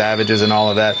 and these savages and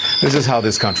all of that. This is how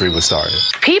this country was started.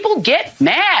 People get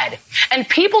mad, and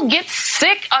people get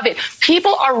sick of it.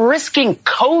 People are risking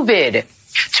COVID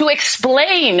to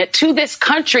explain to this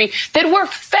country that we're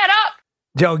fed up.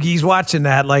 Joe, he's watching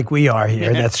that like we are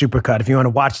here. That supercut. If you want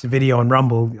to watch the video on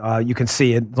Rumble, you can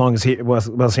see it as long as he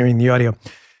was hearing the audio.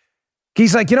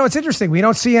 He's like, it's interesting. We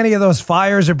don't see any of those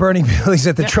fires or burning buildings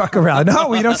at the trucker rally. No,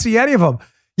 we don't see any of them.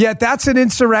 Yet that's an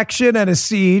insurrection and a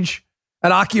siege,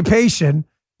 an occupation.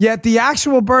 Yet the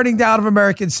actual burning down of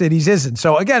American cities isn't.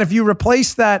 So again, if you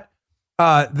replace that,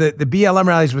 the BLM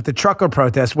rallies with the trucker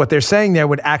protests, what they're saying there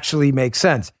would actually make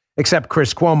sense, except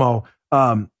Chris Cuomo,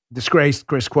 disgraced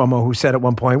Chris Cuomo, who said at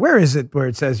one point, where is it where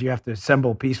it says you have to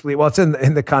assemble peacefully? Well, it's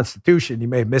in the Constitution. You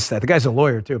may have missed that. The guy's a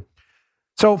lawyer, too.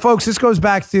 So, folks, this goes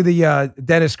back to the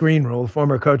Dennis Green rule,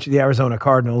 former coach of the Arizona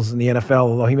Cardinals in the NFL,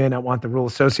 although he may not want the rule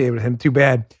associated with him. Too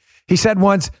bad. He said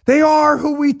once, they are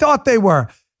who we thought they were.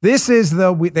 This is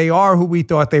they are who we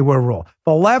thought they were rule.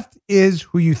 The left is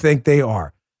who you think they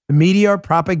are. The media are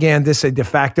propagandists, a de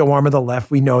facto arm of the left.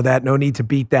 We know that. No need to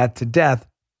beat that to death.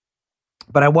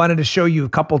 But I wanted to show you a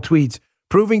couple tweets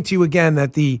proving to you again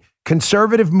that the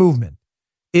conservative movement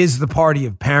is the party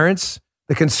of parents.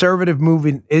 The conservative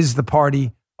movement is the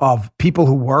party of people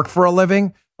who work for a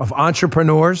living, of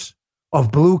entrepreneurs, of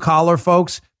blue collar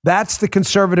folks. That's the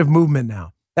conservative movement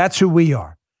now. That's who we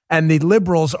are. And the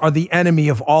liberals are the enemy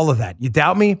of all of that. You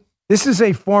doubt me? This is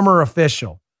a former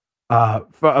official.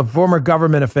 A former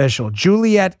government official,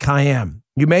 Juliette Kayyem.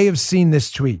 You may have seen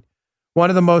this tweet. One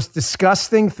of the most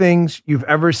disgusting things you've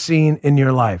ever seen in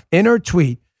your life. In her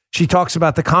tweet, she talks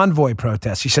about the convoy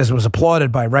protest. She says it was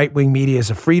applauded by right-wing media as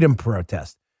a freedom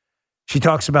protest. She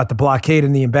talks about the blockade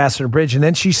in the Ambassador Bridge. And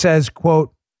then she says,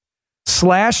 quote,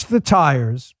 slash the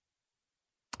tires,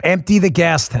 empty the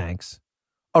gas tanks,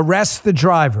 arrest the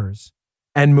drivers,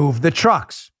 and move the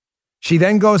trucks. She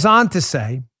then goes on to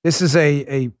say, this is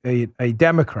a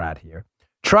Democrat here.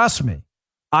 Trust me,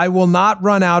 I will not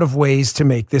run out of ways to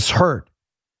make this hurt.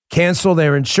 Cancel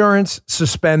their insurance,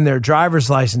 suspend their driver's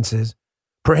licenses,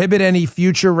 prohibit any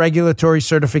future regulatory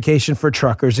certification for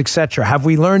truckers, etc. Have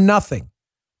we learned nothing?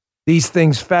 These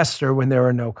things fester when there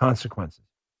are no consequences.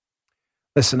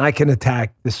 Listen, I can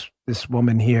attack this this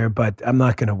woman here, but I'm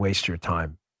not going to waste your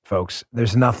time, folks.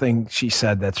 There's nothing she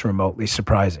said that's remotely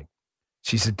surprising.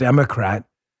 She's a Democrat.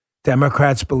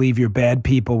 Democrats believe you're bad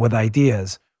people with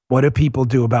ideas. What do people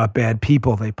do about bad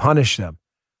people? They punish them.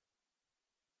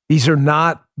 These are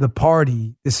not the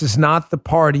party. This is not the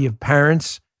party of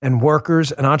parents and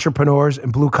workers and entrepreneurs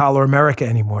and blue-collar America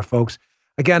anymore, folks.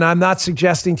 Again, I'm not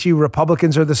suggesting to you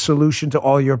Republicans are the solution to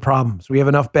all your problems. We have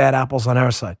enough bad apples on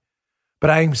our side. But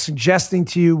I am suggesting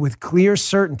to you with clear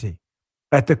certainty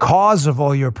that the cause of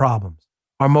all your problems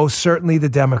are most certainly the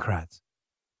Democrats.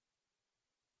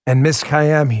 And Ms.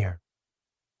 Khayyam here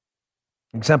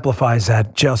exemplifies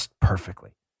that just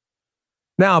perfectly.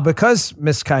 Now, because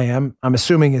Ms. Khayyam, I'm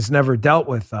assuming, has never dealt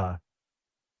with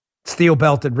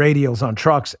steel-belted radials on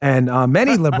trucks, and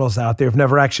many liberals out there have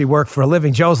never actually worked for a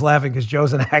living. Joe's laughing because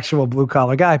Joe's an actual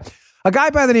blue-collar guy. A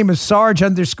guy by the name of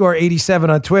Sarge_87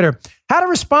 on Twitter had a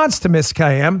response to Ms.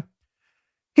 Khayyam.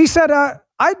 He said,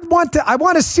 I want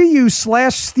to see you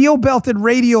slash steel-belted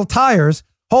radial tires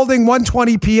holding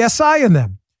 120 PSI in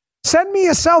them. Send me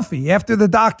a selfie after the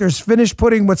doctors finish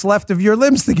putting what's left of your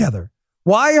limbs together.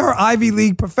 Why are Ivy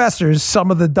League professors some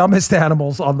of the dumbest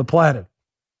animals on the planet?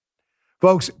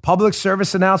 Folks, public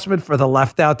service announcement for the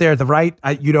left out there. The right,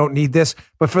 you don't need this.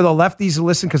 But for the lefties who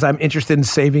listen, because I'm interested in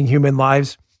saving human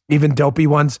lives, even dopey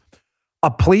ones,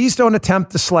 please don't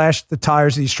attempt to slash the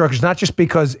tires of these truckers, not just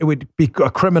because it would be a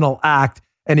criminal act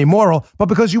and immoral, but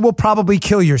because you will probably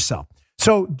kill yourself.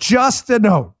 So just a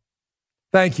note.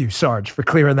 Thank you, Sarge, for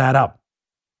clearing that up.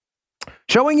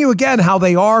 Showing you again how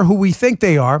they are who we think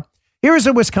they are. Here is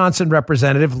a Wisconsin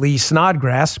representative, Lee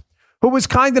Snodgrass, who was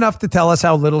kind enough to tell us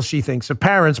how little she thinks of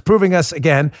parents, proving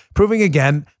again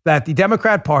that the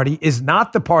Democrat Party is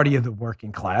not the party of the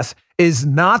working class, is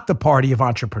not the party of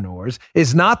entrepreneurs,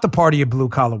 is not the party of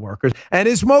blue-collar workers, and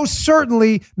is most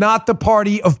certainly not the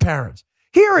party of parents.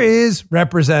 Here is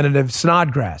Representative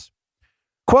Snodgrass.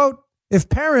 Quote, if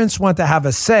parents want to have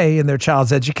a say in their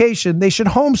child's education, they should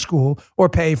homeschool or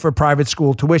pay for private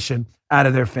school tuition out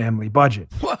of their family budget.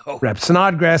 Whoa. Rep.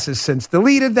 Snodgrass has since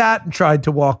deleted that and tried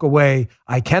to walk away.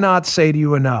 I cannot say to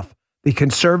you enough. The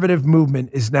conservative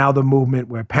movement is now the movement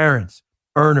where parents,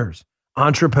 earners,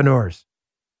 entrepreneurs,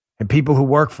 and people who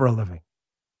work for a living.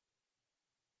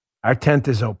 Our tent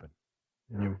is open.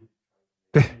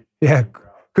 Yeah.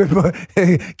 Good.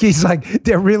 He's like,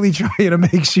 they're really trying to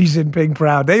make Xi Jinping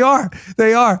proud. They are.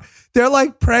 They're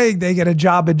like praying they get a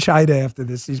job in China after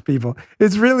this, these people.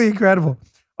 It's really incredible.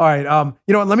 All right.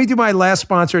 You know what? Let me do my last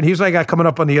sponsor. And here's what I got coming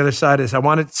up on the other side is I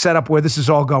want to set up where this is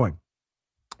all going.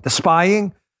 The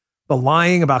spying, the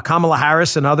lying about Kamala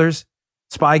Harris and others,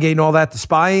 Spygate and all that, the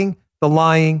spying, the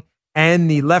lying,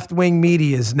 and the left-wing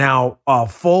media is now a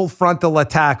full frontal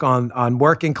attack on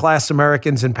working class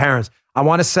Americans and parents. I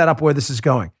want to set up where this is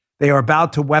going. They are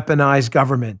about to weaponize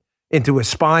government into a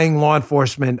spying law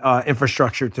enforcement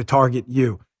infrastructure to target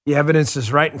you. The evidence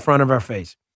is right in front of our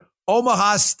face.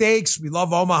 Omaha Steaks. We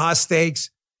love Omaha Steaks.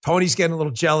 Tony's getting a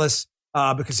little jealous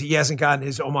because he hasn't gotten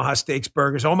his Omaha Steaks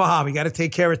burgers. Omaha, we got to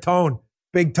take care of Tone.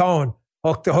 Big Tone.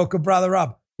 Hook a brother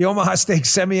up. The Omaha Steaks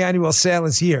semi-annual sale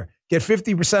is here. Get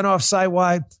 50% off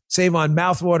site-wide. Save on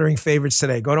mouth-watering favorites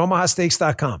today. Go to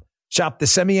omahasteaks.com. Shop the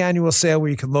semi-annual sale where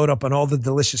you can load up on all the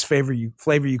delicious flavor you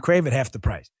crave at half the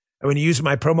price. And when you use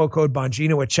my promo code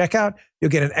Bongino at checkout,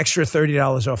 you'll get an extra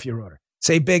 $30 off your order.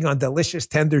 Save big on delicious,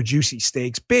 tender, juicy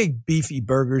steaks, big, beefy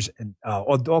burgers, and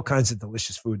all kinds of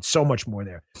delicious food. So much more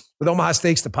there. With Omaha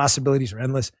Steaks, the possibilities are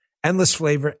endless. Endless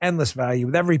flavor, endless value.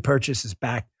 With every purchase is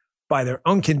backed by their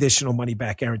unconditional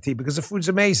money-back guarantee because the food's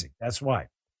amazing. That's why.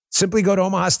 Simply go to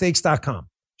omahasteaks.com.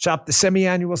 Shop the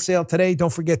semi-annual sale today.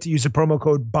 Don't forget to use the promo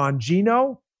code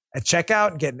Bongino at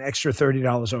checkout and get an extra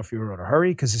 $30 off your order.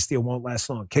 Hurry, because this deal won't last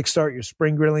long. Kickstart your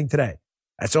spring grilling today.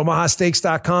 That's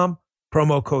omahasteaks.com.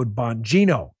 Promo code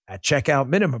Bongino at checkout.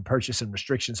 Minimum purchase and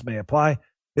restrictions may apply.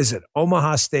 Visit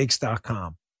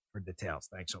omahasteaks.com for details.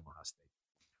 Thanks, Omaha Steaks.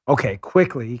 Okay,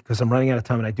 quickly, because I'm running out of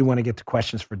time, and I do want to get to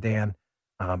questions for Dan.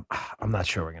 I'm not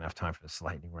sure we're going to have time for this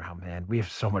lightning round, man. We have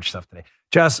so much stuff today.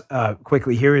 Just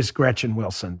quickly, here is Gretchen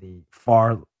Wilson,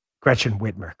 Gretchen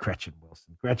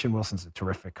Wilson. Gretchen Wilson's a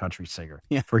terrific country singer.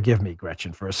 Yeah. Forgive me,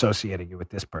 Gretchen, for associating you with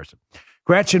this person.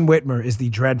 Gretchen Whitmer is the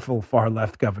dreadful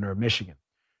far-left governor of Michigan.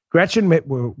 Gretchen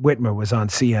Whitmer was on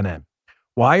CNN.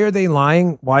 Why are they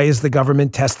lying? Why is the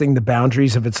government testing the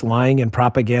boundaries of its lying and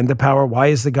propaganda power? Why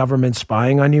is the government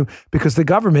spying on you? Because the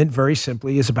government, very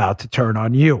simply, is about to turn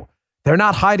on you. They're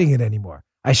not hiding it anymore.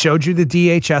 I showed you the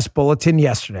DHS bulletin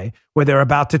yesterday where they're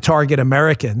about to target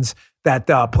Americans that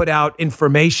put out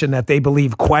information that they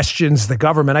believe questions the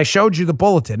government. I showed you the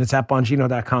bulletin. It's at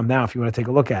Bongino.com now if you want to take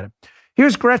a look at it.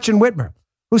 Here's Gretchen Whitmer.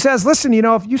 who says, listen,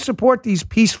 if you support these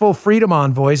peaceful freedom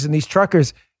envoys and these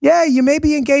truckers, yeah, you may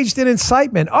be engaged in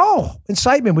incitement. Oh,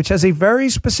 incitement, which has a very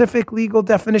specific legal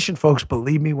definition, folks.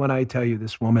 Believe me when I tell you,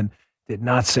 this woman did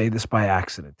not say this by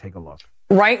accident. Take a look.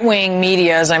 Right-wing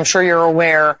media, as I'm sure you're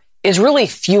aware, is really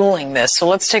fueling this. So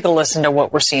let's take a listen to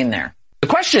what we're seeing there. The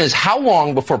question is, how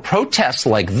long before protests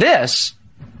like this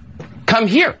come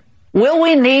here? Will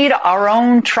we need our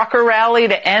own trucker rally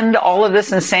to end all of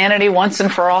this insanity once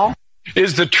and for all?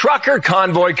 Is the trucker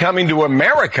convoy coming to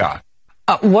America?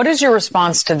 What is your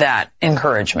response to that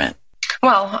encouragement?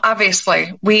 Well,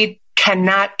 obviously, we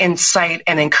cannot incite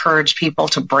and encourage people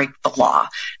to break the law,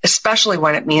 especially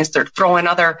when it means they're throwing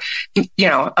other,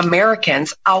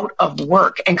 Americans out of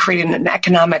work and creating an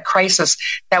economic crisis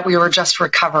that we were just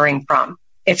recovering from.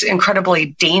 It's incredibly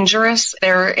dangerous.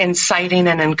 They're inciting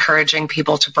and encouraging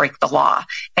people to break the law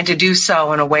and to do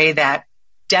so in a way that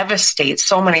devastates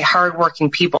so many hardworking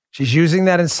people. She's using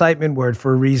that incitement word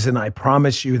for a reason. I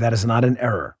promise you that is not an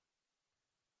error.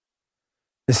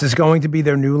 This is going to be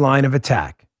their new line of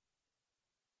attack.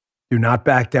 Do not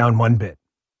back down one bit.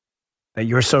 That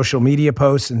your social media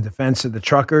posts in defense of the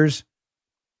truckers,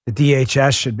 the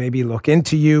DHS should maybe look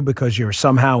into you because you're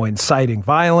somehow inciting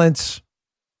violence.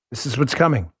 This is what's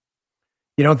coming.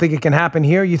 You don't think it can happen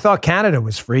here? You thought Canada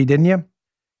was free, didn't you?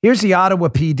 Here's the Ottawa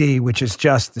PD, which has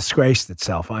just disgraced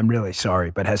itself. I'm really sorry,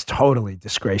 but has totally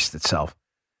disgraced itself.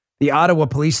 The Ottawa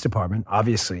Police Department,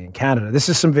 obviously in Canada. This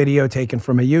is some video taken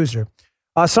from a user.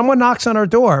 Someone knocks on our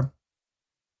door,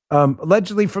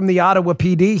 allegedly from the Ottawa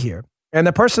PD here. And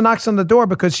the person knocks on the door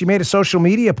because she made a social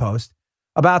media post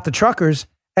about the truckers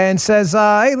and says,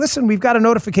 hey, listen, we've got a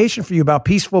notification for you about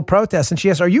peaceful protests. And she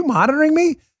asks, are you monitoring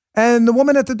me? And the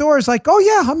woman at the door is like, oh,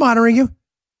 yeah, I'm monitoring you.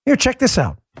 Here, check this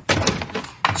out.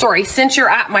 Sorry, since you're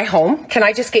at my home, can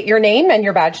I just get your name and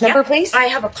your badge number, please? I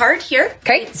have a card here.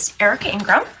 Okay. It's Erica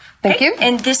Ingram. Thank you.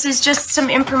 And this is just some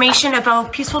information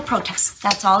about peaceful protests.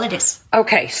 That's all it is.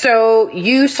 Okay, so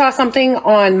you saw something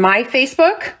on my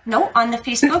Facebook? No, on the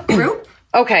Facebook group.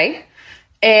 Okay.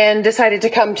 And decided to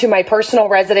come to my personal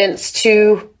residence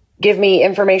to give me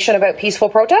information about peaceful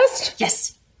protest?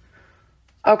 Yes.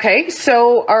 Okay,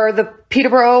 so are the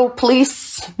Peterborough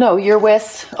Police, no, you're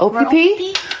with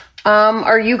OPP?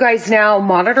 Are you guys now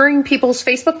monitoring people's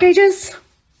Facebook pages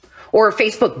or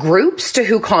Facebook groups to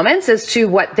who comments as to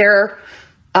what their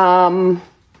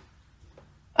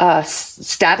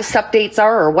status updates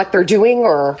are or what they're doing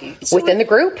or within the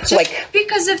group?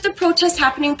 Because of the protests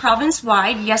happening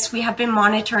province-wide, yes, we have been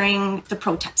monitoring the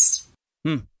protests.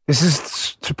 This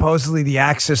is supposedly the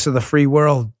axis of the free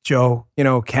world, Joe.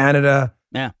 Canada.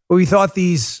 Yeah. We thought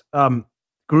these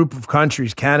group of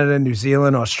countries, Canada, New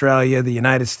Zealand, Australia, the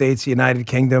United States, the United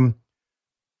Kingdom,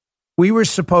 we were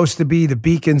supposed to be the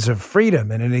beacons of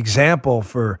freedom and an example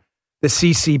for the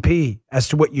CCP as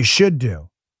to what you should do.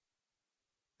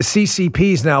 The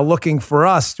CCP is now looking for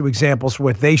us to examples for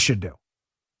what they should do.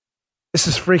 This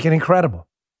is freaking incredible.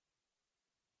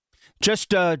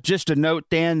 Just a note,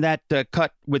 Dan, that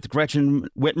cut with Gretchen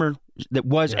Whitmer that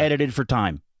was edited for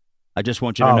time. I just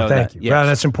want you to know that. Thank you. Yes. Well,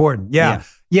 that's important.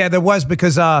 Yeah, there was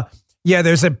because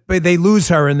they lose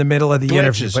her in the middle of the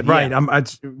interview. But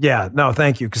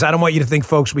thank you, because I don't want you to think,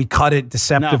 folks, we cut it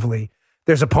deceptively. No.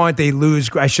 There's a point they lose.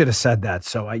 I should have said that.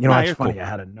 So it's funny. Cool. I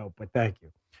had a note, but thank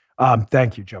you.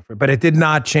 Thank you, Joffrey. But it did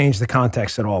not change the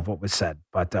context at all of what was said.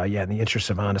 But in the interest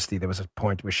of honesty, there was a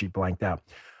point where she blanked out.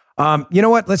 You know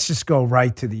what? Let's just go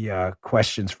right to the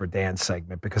questions for Dan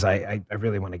segment because I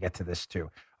really want to get to this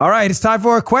too. All right, it's time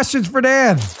for questions for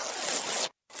Dan.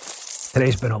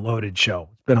 Today's been a loaded show.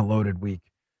 It's been a loaded week.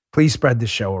 Please spread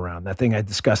this show around. That thing I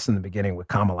discussed in the beginning with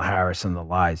Kamala Harris and the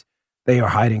lies. They are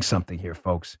hiding something here,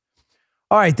 folks.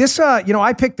 All right, this,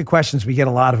 I picked the questions. We get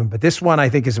a lot of them, but this one I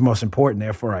think is the most important.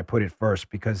 Therefore, I put it first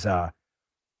because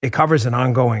it covers an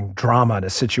ongoing drama and a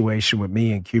situation with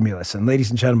me and Cumulus. And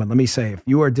ladies and gentlemen, let me say, if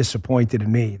you are disappointed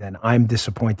in me, then I'm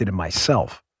disappointed in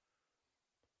myself.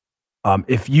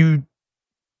 If you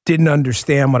didn't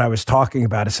understand what I was talking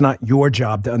about, it's not your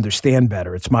job to understand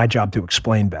better. It's my job to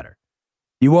explain better.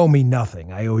 You owe me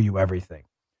nothing. I owe you everything.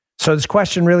 So this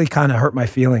question really kind of hurt my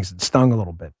feelings and stung a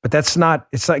little bit. But it's not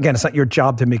your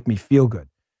job to make me feel good.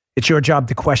 It's your job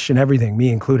to question everything, me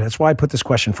included. That's why I put this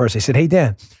question first. I said, hey,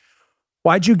 Dan,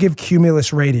 why'd you give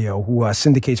Cumulus Radio, who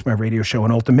syndicates my radio show,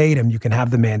 an ultimatum? You can have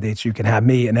the mandates, you can have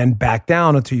me, and then back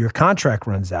down until your contract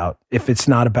runs out if it's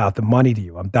not about the money to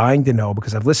you. I'm dying to know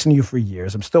because I've listened to you for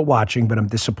years. I'm still watching, but I'm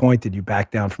disappointed you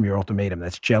backed down from your ultimatum.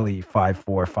 That's Jelly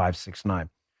 54569.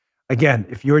 Again,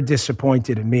 if you're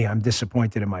disappointed in me, I'm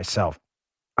disappointed in myself.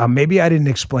 Maybe I didn't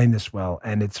explain this well,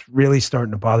 and it's really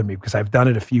starting to bother me because I've done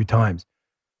it a few times.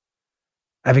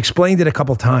 I've explained it a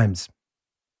couple times.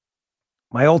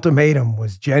 My ultimatum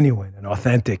was genuine and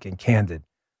authentic and candid.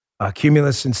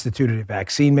 Cumulus instituted a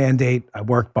vaccine mandate. I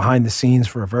worked behind the scenes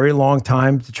for a very long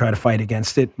time to try to fight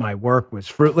against it. My work was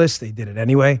fruitless. They did it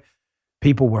anyway.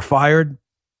 People were fired.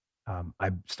 I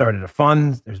started a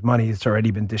fund. There's money that's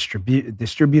already been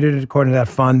distributed according to that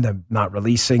fund. I'm not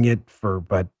releasing it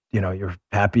but you're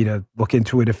happy to look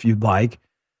into it if you'd like.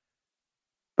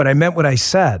 But I meant what I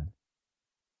said.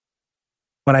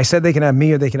 When I said they can have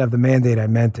me or they can have the mandate, I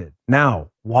meant it. Now,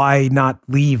 why not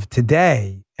leave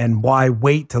today and why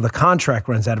wait till the contract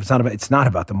runs out? It's not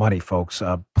about the money, folks.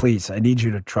 Please, I need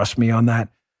you to trust me on that.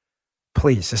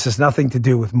 Please, this has nothing to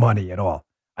do with money at all.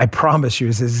 I promise you,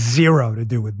 this has zero to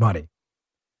do with money.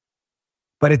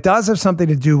 But it does have something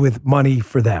to do with money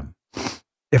for them.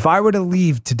 If I were to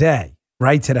leave today,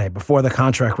 right today, before the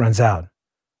contract runs out,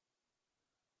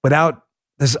 without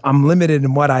this, I'm limited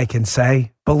in what I can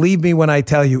say. Believe me when I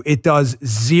tell you, it does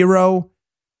zero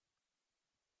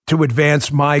to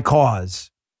advance my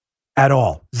cause at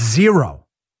all. Zero.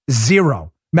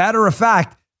 Matter of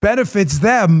fact, benefits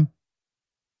them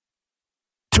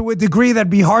to a degree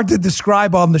that'd be hard to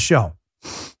describe on the show.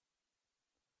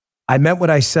 I meant what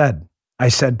I said. I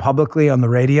said publicly on the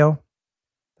radio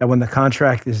that when the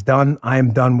contract is done, I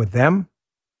am done with them.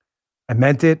 I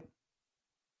meant it.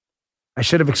 I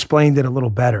should have explained it a little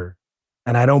better.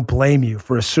 And I don't blame you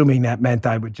for assuming that meant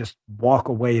I would just walk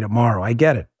away tomorrow. I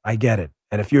get it.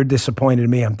 And if you're disappointed in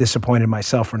me, I'm disappointed in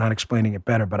myself for not explaining it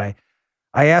better. But I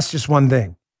asked just one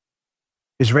thing.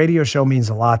 His radio show means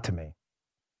a lot to me.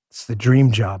 It's the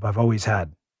dream job I've always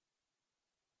had.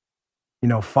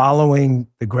 Following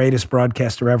the greatest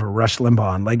broadcaster ever, Rush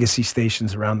Limbaugh, on legacy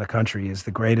stations around the country is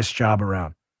the greatest job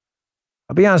around.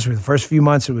 I'll be honest with you, the first few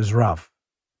months it was rough.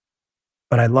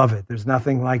 But I love it. There's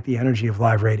nothing like the energy of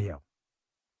live radio.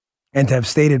 And to have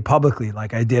stated publicly,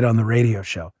 like I did on the radio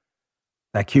show,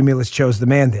 that Cumulus chose the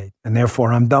mandate, and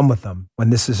therefore I'm done with them when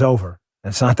this is over.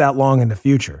 And it's not that long in the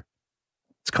future.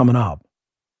 It's coming up.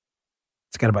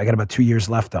 I got about 2 years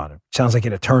left on it. Sounds like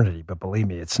an eternity, but believe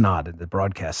me, it's not in the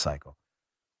broadcast cycle.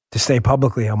 To stay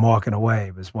publicly, I'm walking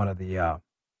away was one of the,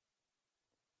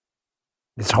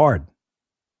 it's hard.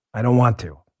 I don't want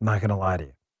to. I'm not going to lie to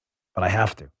you, but I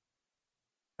have to.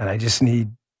 And I just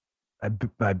need, I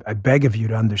beg of you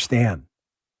to understand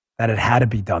that it had to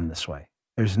be done this way.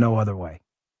 There's no other way.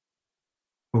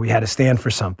 Where we had to stand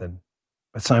for something,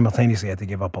 but simultaneously had to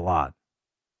give up a lot.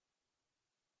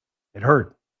 It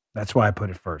hurt. That's why I put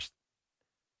it first.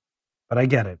 But I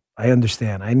get it. I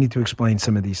understand. I need to explain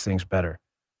some of these things better.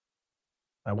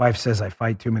 My wife says I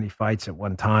fight too many fights at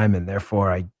one time, and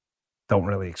therefore I don't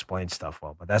really explain stuff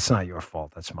well. But that's not your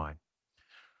fault. That's mine.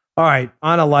 All right.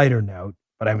 On a lighter note,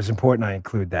 but it was important I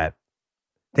include that.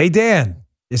 Hey, Dan,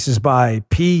 this is by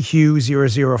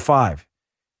PHugh005.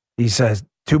 He says,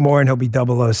 2 more and he'll be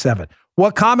 007.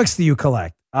 What comics do you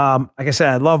collect? Like I said,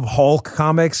 I love Hulk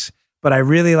comics, but I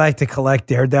really like to collect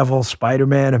Daredevil,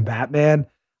 Spider-Man, and Batman.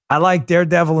 I like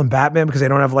Daredevil and Batman because they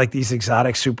don't have like these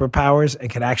exotic superpowers and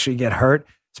can actually get hurt.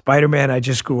 Spider-Man I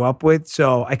just grew up with.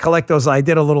 So I collect those. I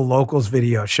did a little locals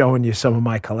video showing you some of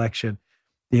my collection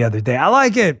the other day. I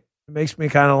like it. It makes me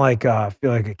kind of like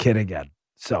feel like a kid again.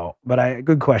 So, but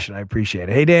good question. I appreciate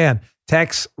it. Hey, Dan,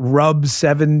 Tex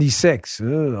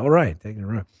Rub76. All right. Taking a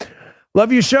run.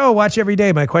 Love your show. Watch every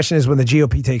day. My question is, when the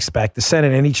GOP takes back the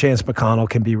Senate, any chance McConnell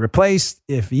can be replaced?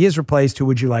 If he is replaced, who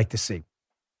would you like to see?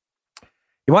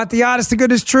 You want the honest to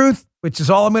goodness truth, which is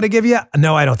all I'm going to give you?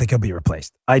 No, I don't think he'll be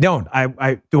replaced. I don't.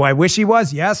 Do I wish he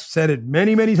was? Yes. Said it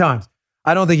many, many times.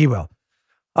 I don't think he will.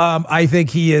 I think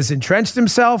he has entrenched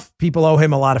himself. People owe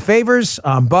him a lot of favors.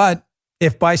 But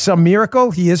if by some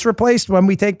miracle he is replaced when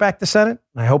we take back the Senate,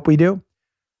 I hope we do,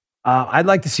 I'd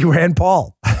like to see Rand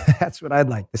Paul. That's what I'd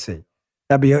like to see.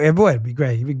 It would be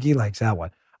great. Even he likes that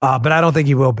one. But I don't think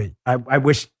he will be. I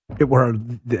wish it were,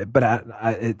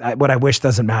 but what I wish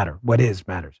doesn't matter. What is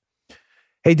matters.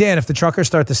 Hey, Dan, if the truckers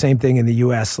start the same thing in the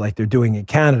U.S. like they're doing in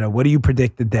Canada, what do you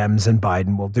predict the Dems and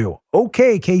Biden will do?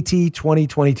 Okay, KT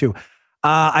 2022.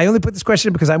 I only put this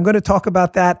question because I'm going to talk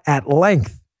about that at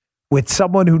length with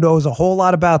someone who knows a whole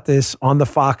lot about this on the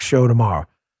Fox show tomorrow.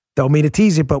 Don't mean to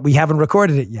tease it, but we haven't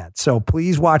recorded it yet. So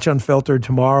please watch Unfiltered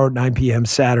tomorrow, 9 p.m.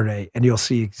 Saturday, and you'll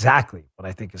see exactly what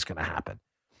I think is going to happen.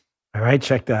 All right,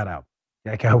 check that out.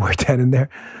 Yeah, I got to work that in there.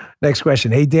 Next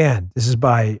question. Hey, Dan, this is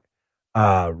by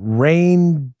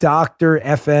Rain Doctor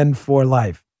FN for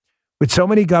Life. With so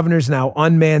many governors now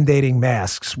unmandating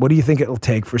masks, what do you think it'll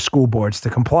take for school boards to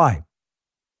comply?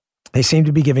 They seem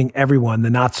to be giving everyone the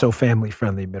not so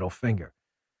family-friendly middle finger.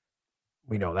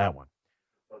 We know that one.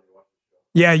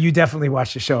 Yeah, you definitely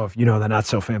watch the show if you know the not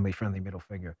so family friendly middle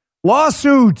finger.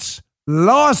 Lawsuits.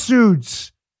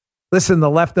 Listen, the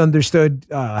left understood,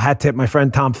 hat tip my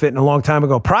friend Tom Fitton a long time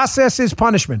ago. Process is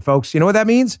punishment, folks. You know what that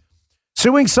means?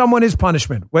 Suing someone is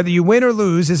punishment. Whether you win or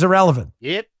lose is irrelevant.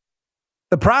 Yep.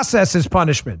 The process is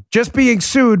punishment. Just being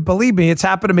sued, believe me, it's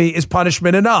happened to me, is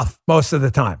punishment enough most of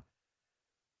the time.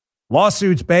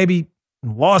 Lawsuits, baby.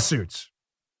 Lawsuits.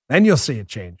 Then you'll see it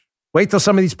change. Wait till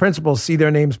some of these principals see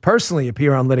their names personally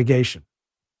appear on litigation.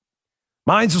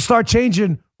 Minds will start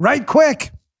changing right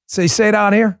quick. So you say it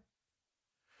on here.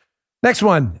 Next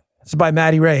one. This is by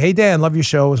Maddie Ray. Hey, Dan, love your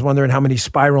show. Was wondering how many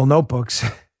spiral notebooks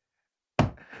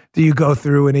do you go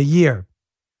through in a year?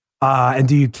 And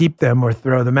do you keep them or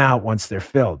throw them out once they're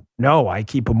filled? No, I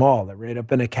keep them all. They're right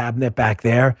up in a cabinet back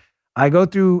there. I go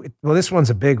through, well, this one's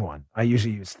a big one. I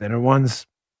usually use thinner ones.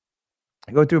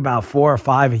 I go through about 4 or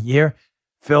 5 a year,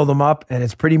 fill them up, and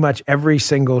it's pretty much every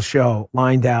single show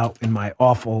lined out in my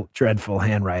awful, dreadful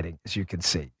handwriting, as you can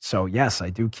see. So, yes,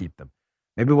 I do keep them.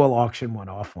 Maybe we'll auction one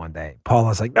off one day.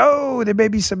 Paula's like, no, there may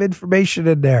be some information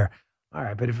in there. All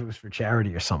right, but if it was for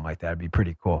charity or something like that, it'd be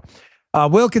pretty cool.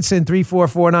 Wilkinson,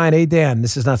 3449. Hey, Dan,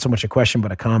 this is not so much a question,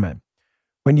 but a comment.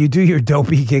 When you do your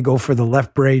dopey giggle for the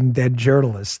left brain dead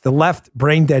journalist,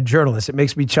 it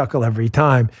makes me chuckle every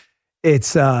time.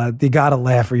 It's the gotta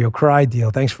laugh or you'll cry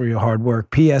deal. Thanks for your hard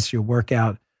work. P.S. Your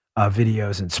workout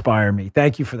videos inspire me.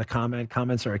 Thank you for the comment.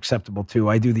 Comments are acceptable too.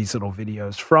 I do these little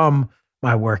videos from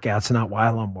my workouts, not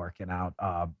while I'm working out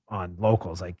on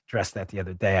locals. I dressed that the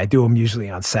other day. I do them usually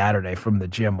on Saturday from the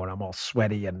gym when I'm all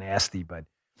sweaty and nasty, but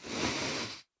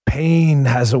pain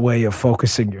has a way of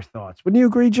focusing your thoughts. Wouldn't you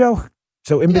agree, Joe?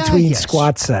 So in between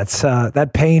squat sets,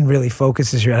 that pain really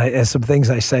focuses you. There's some things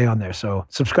I say on there. So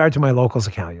subscribe to my locals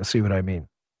account. You'll see what I mean.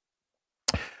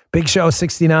 Big Show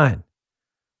 69.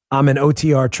 I'm an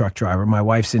OTR truck driver. My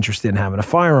wife's interested in having a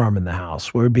firearm in the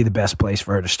house. Where would be the best place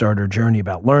for her to start her journey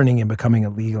about learning and becoming a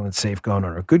legal and safe gun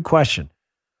owner? Good question.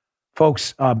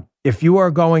 Folks, if you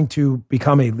are going to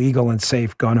become a legal and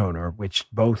safe gun owner, which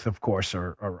both, of course,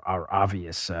 are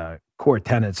obvious core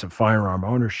tenets of firearm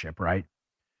ownership, right?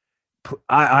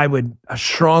 I would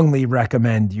strongly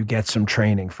recommend you get some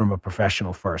training from a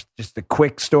professional first. Just a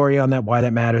quick story on that, why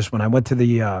that matters. When I went to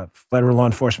the Federal Law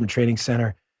Enforcement Training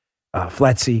Center,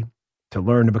 FLETC, to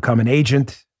learn to become an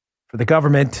agent for the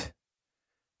government,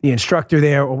 the instructor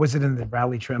there, or was it in the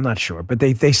rally train? I'm not sure. But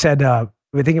they said, I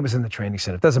think it was in the training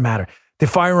center. It doesn't matter. The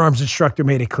firearms instructor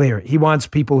made it clear. He wants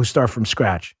people who start from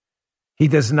scratch. He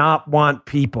does not want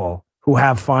people who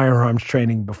have firearms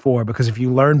training before, because if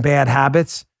you learn bad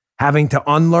habits, having to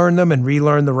unlearn them and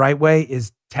relearn the right way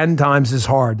is 10 times as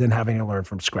hard than having to learn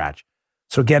from scratch.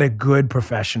 So get a good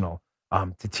professional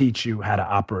to teach you how to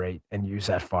operate and use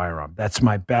that firearm. That's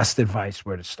my best advice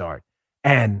where to start.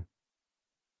 And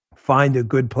find a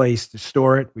good place to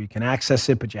store it where you can access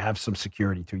it, but you have some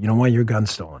security too. You don't want your gun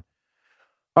stolen.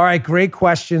 All right, great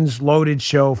questions, loaded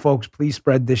show. Folks, please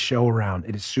spread this show around.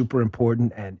 It is super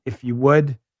important. And if you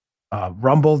would,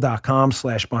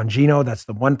 rumble.com/Bongino. That's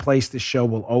the one place this show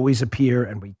will always appear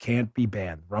and we can't be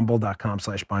banned.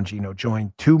 Rumble.com/Bongino.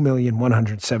 Join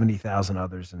 2,170,000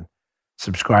 others and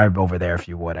subscribe over there if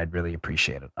you would. I'd really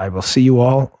appreciate it. I will see you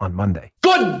all on Monday.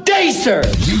 Good day, sir.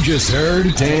 You just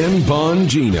heard Dan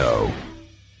Bongino.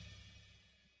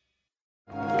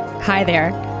 Hi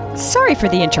there. Sorry for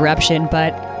the interruption,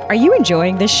 but are you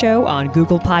enjoying this show on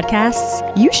Google Podcasts?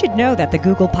 You should know that the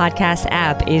Google Podcasts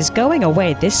app is going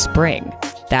away this spring.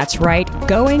 That's right,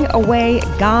 going away,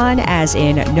 gone as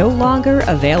in no longer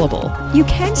available. You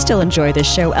can still enjoy this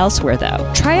show elsewhere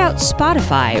though. Try out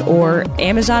Spotify or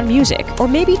Amazon Music, or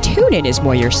maybe TuneIn is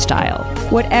more your style.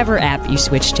 Whatever app you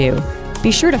switch to,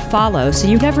 be sure to follow so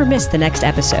you never miss the next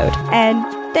episode.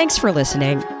 And thanks for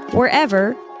listening,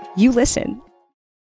 wherever you listen.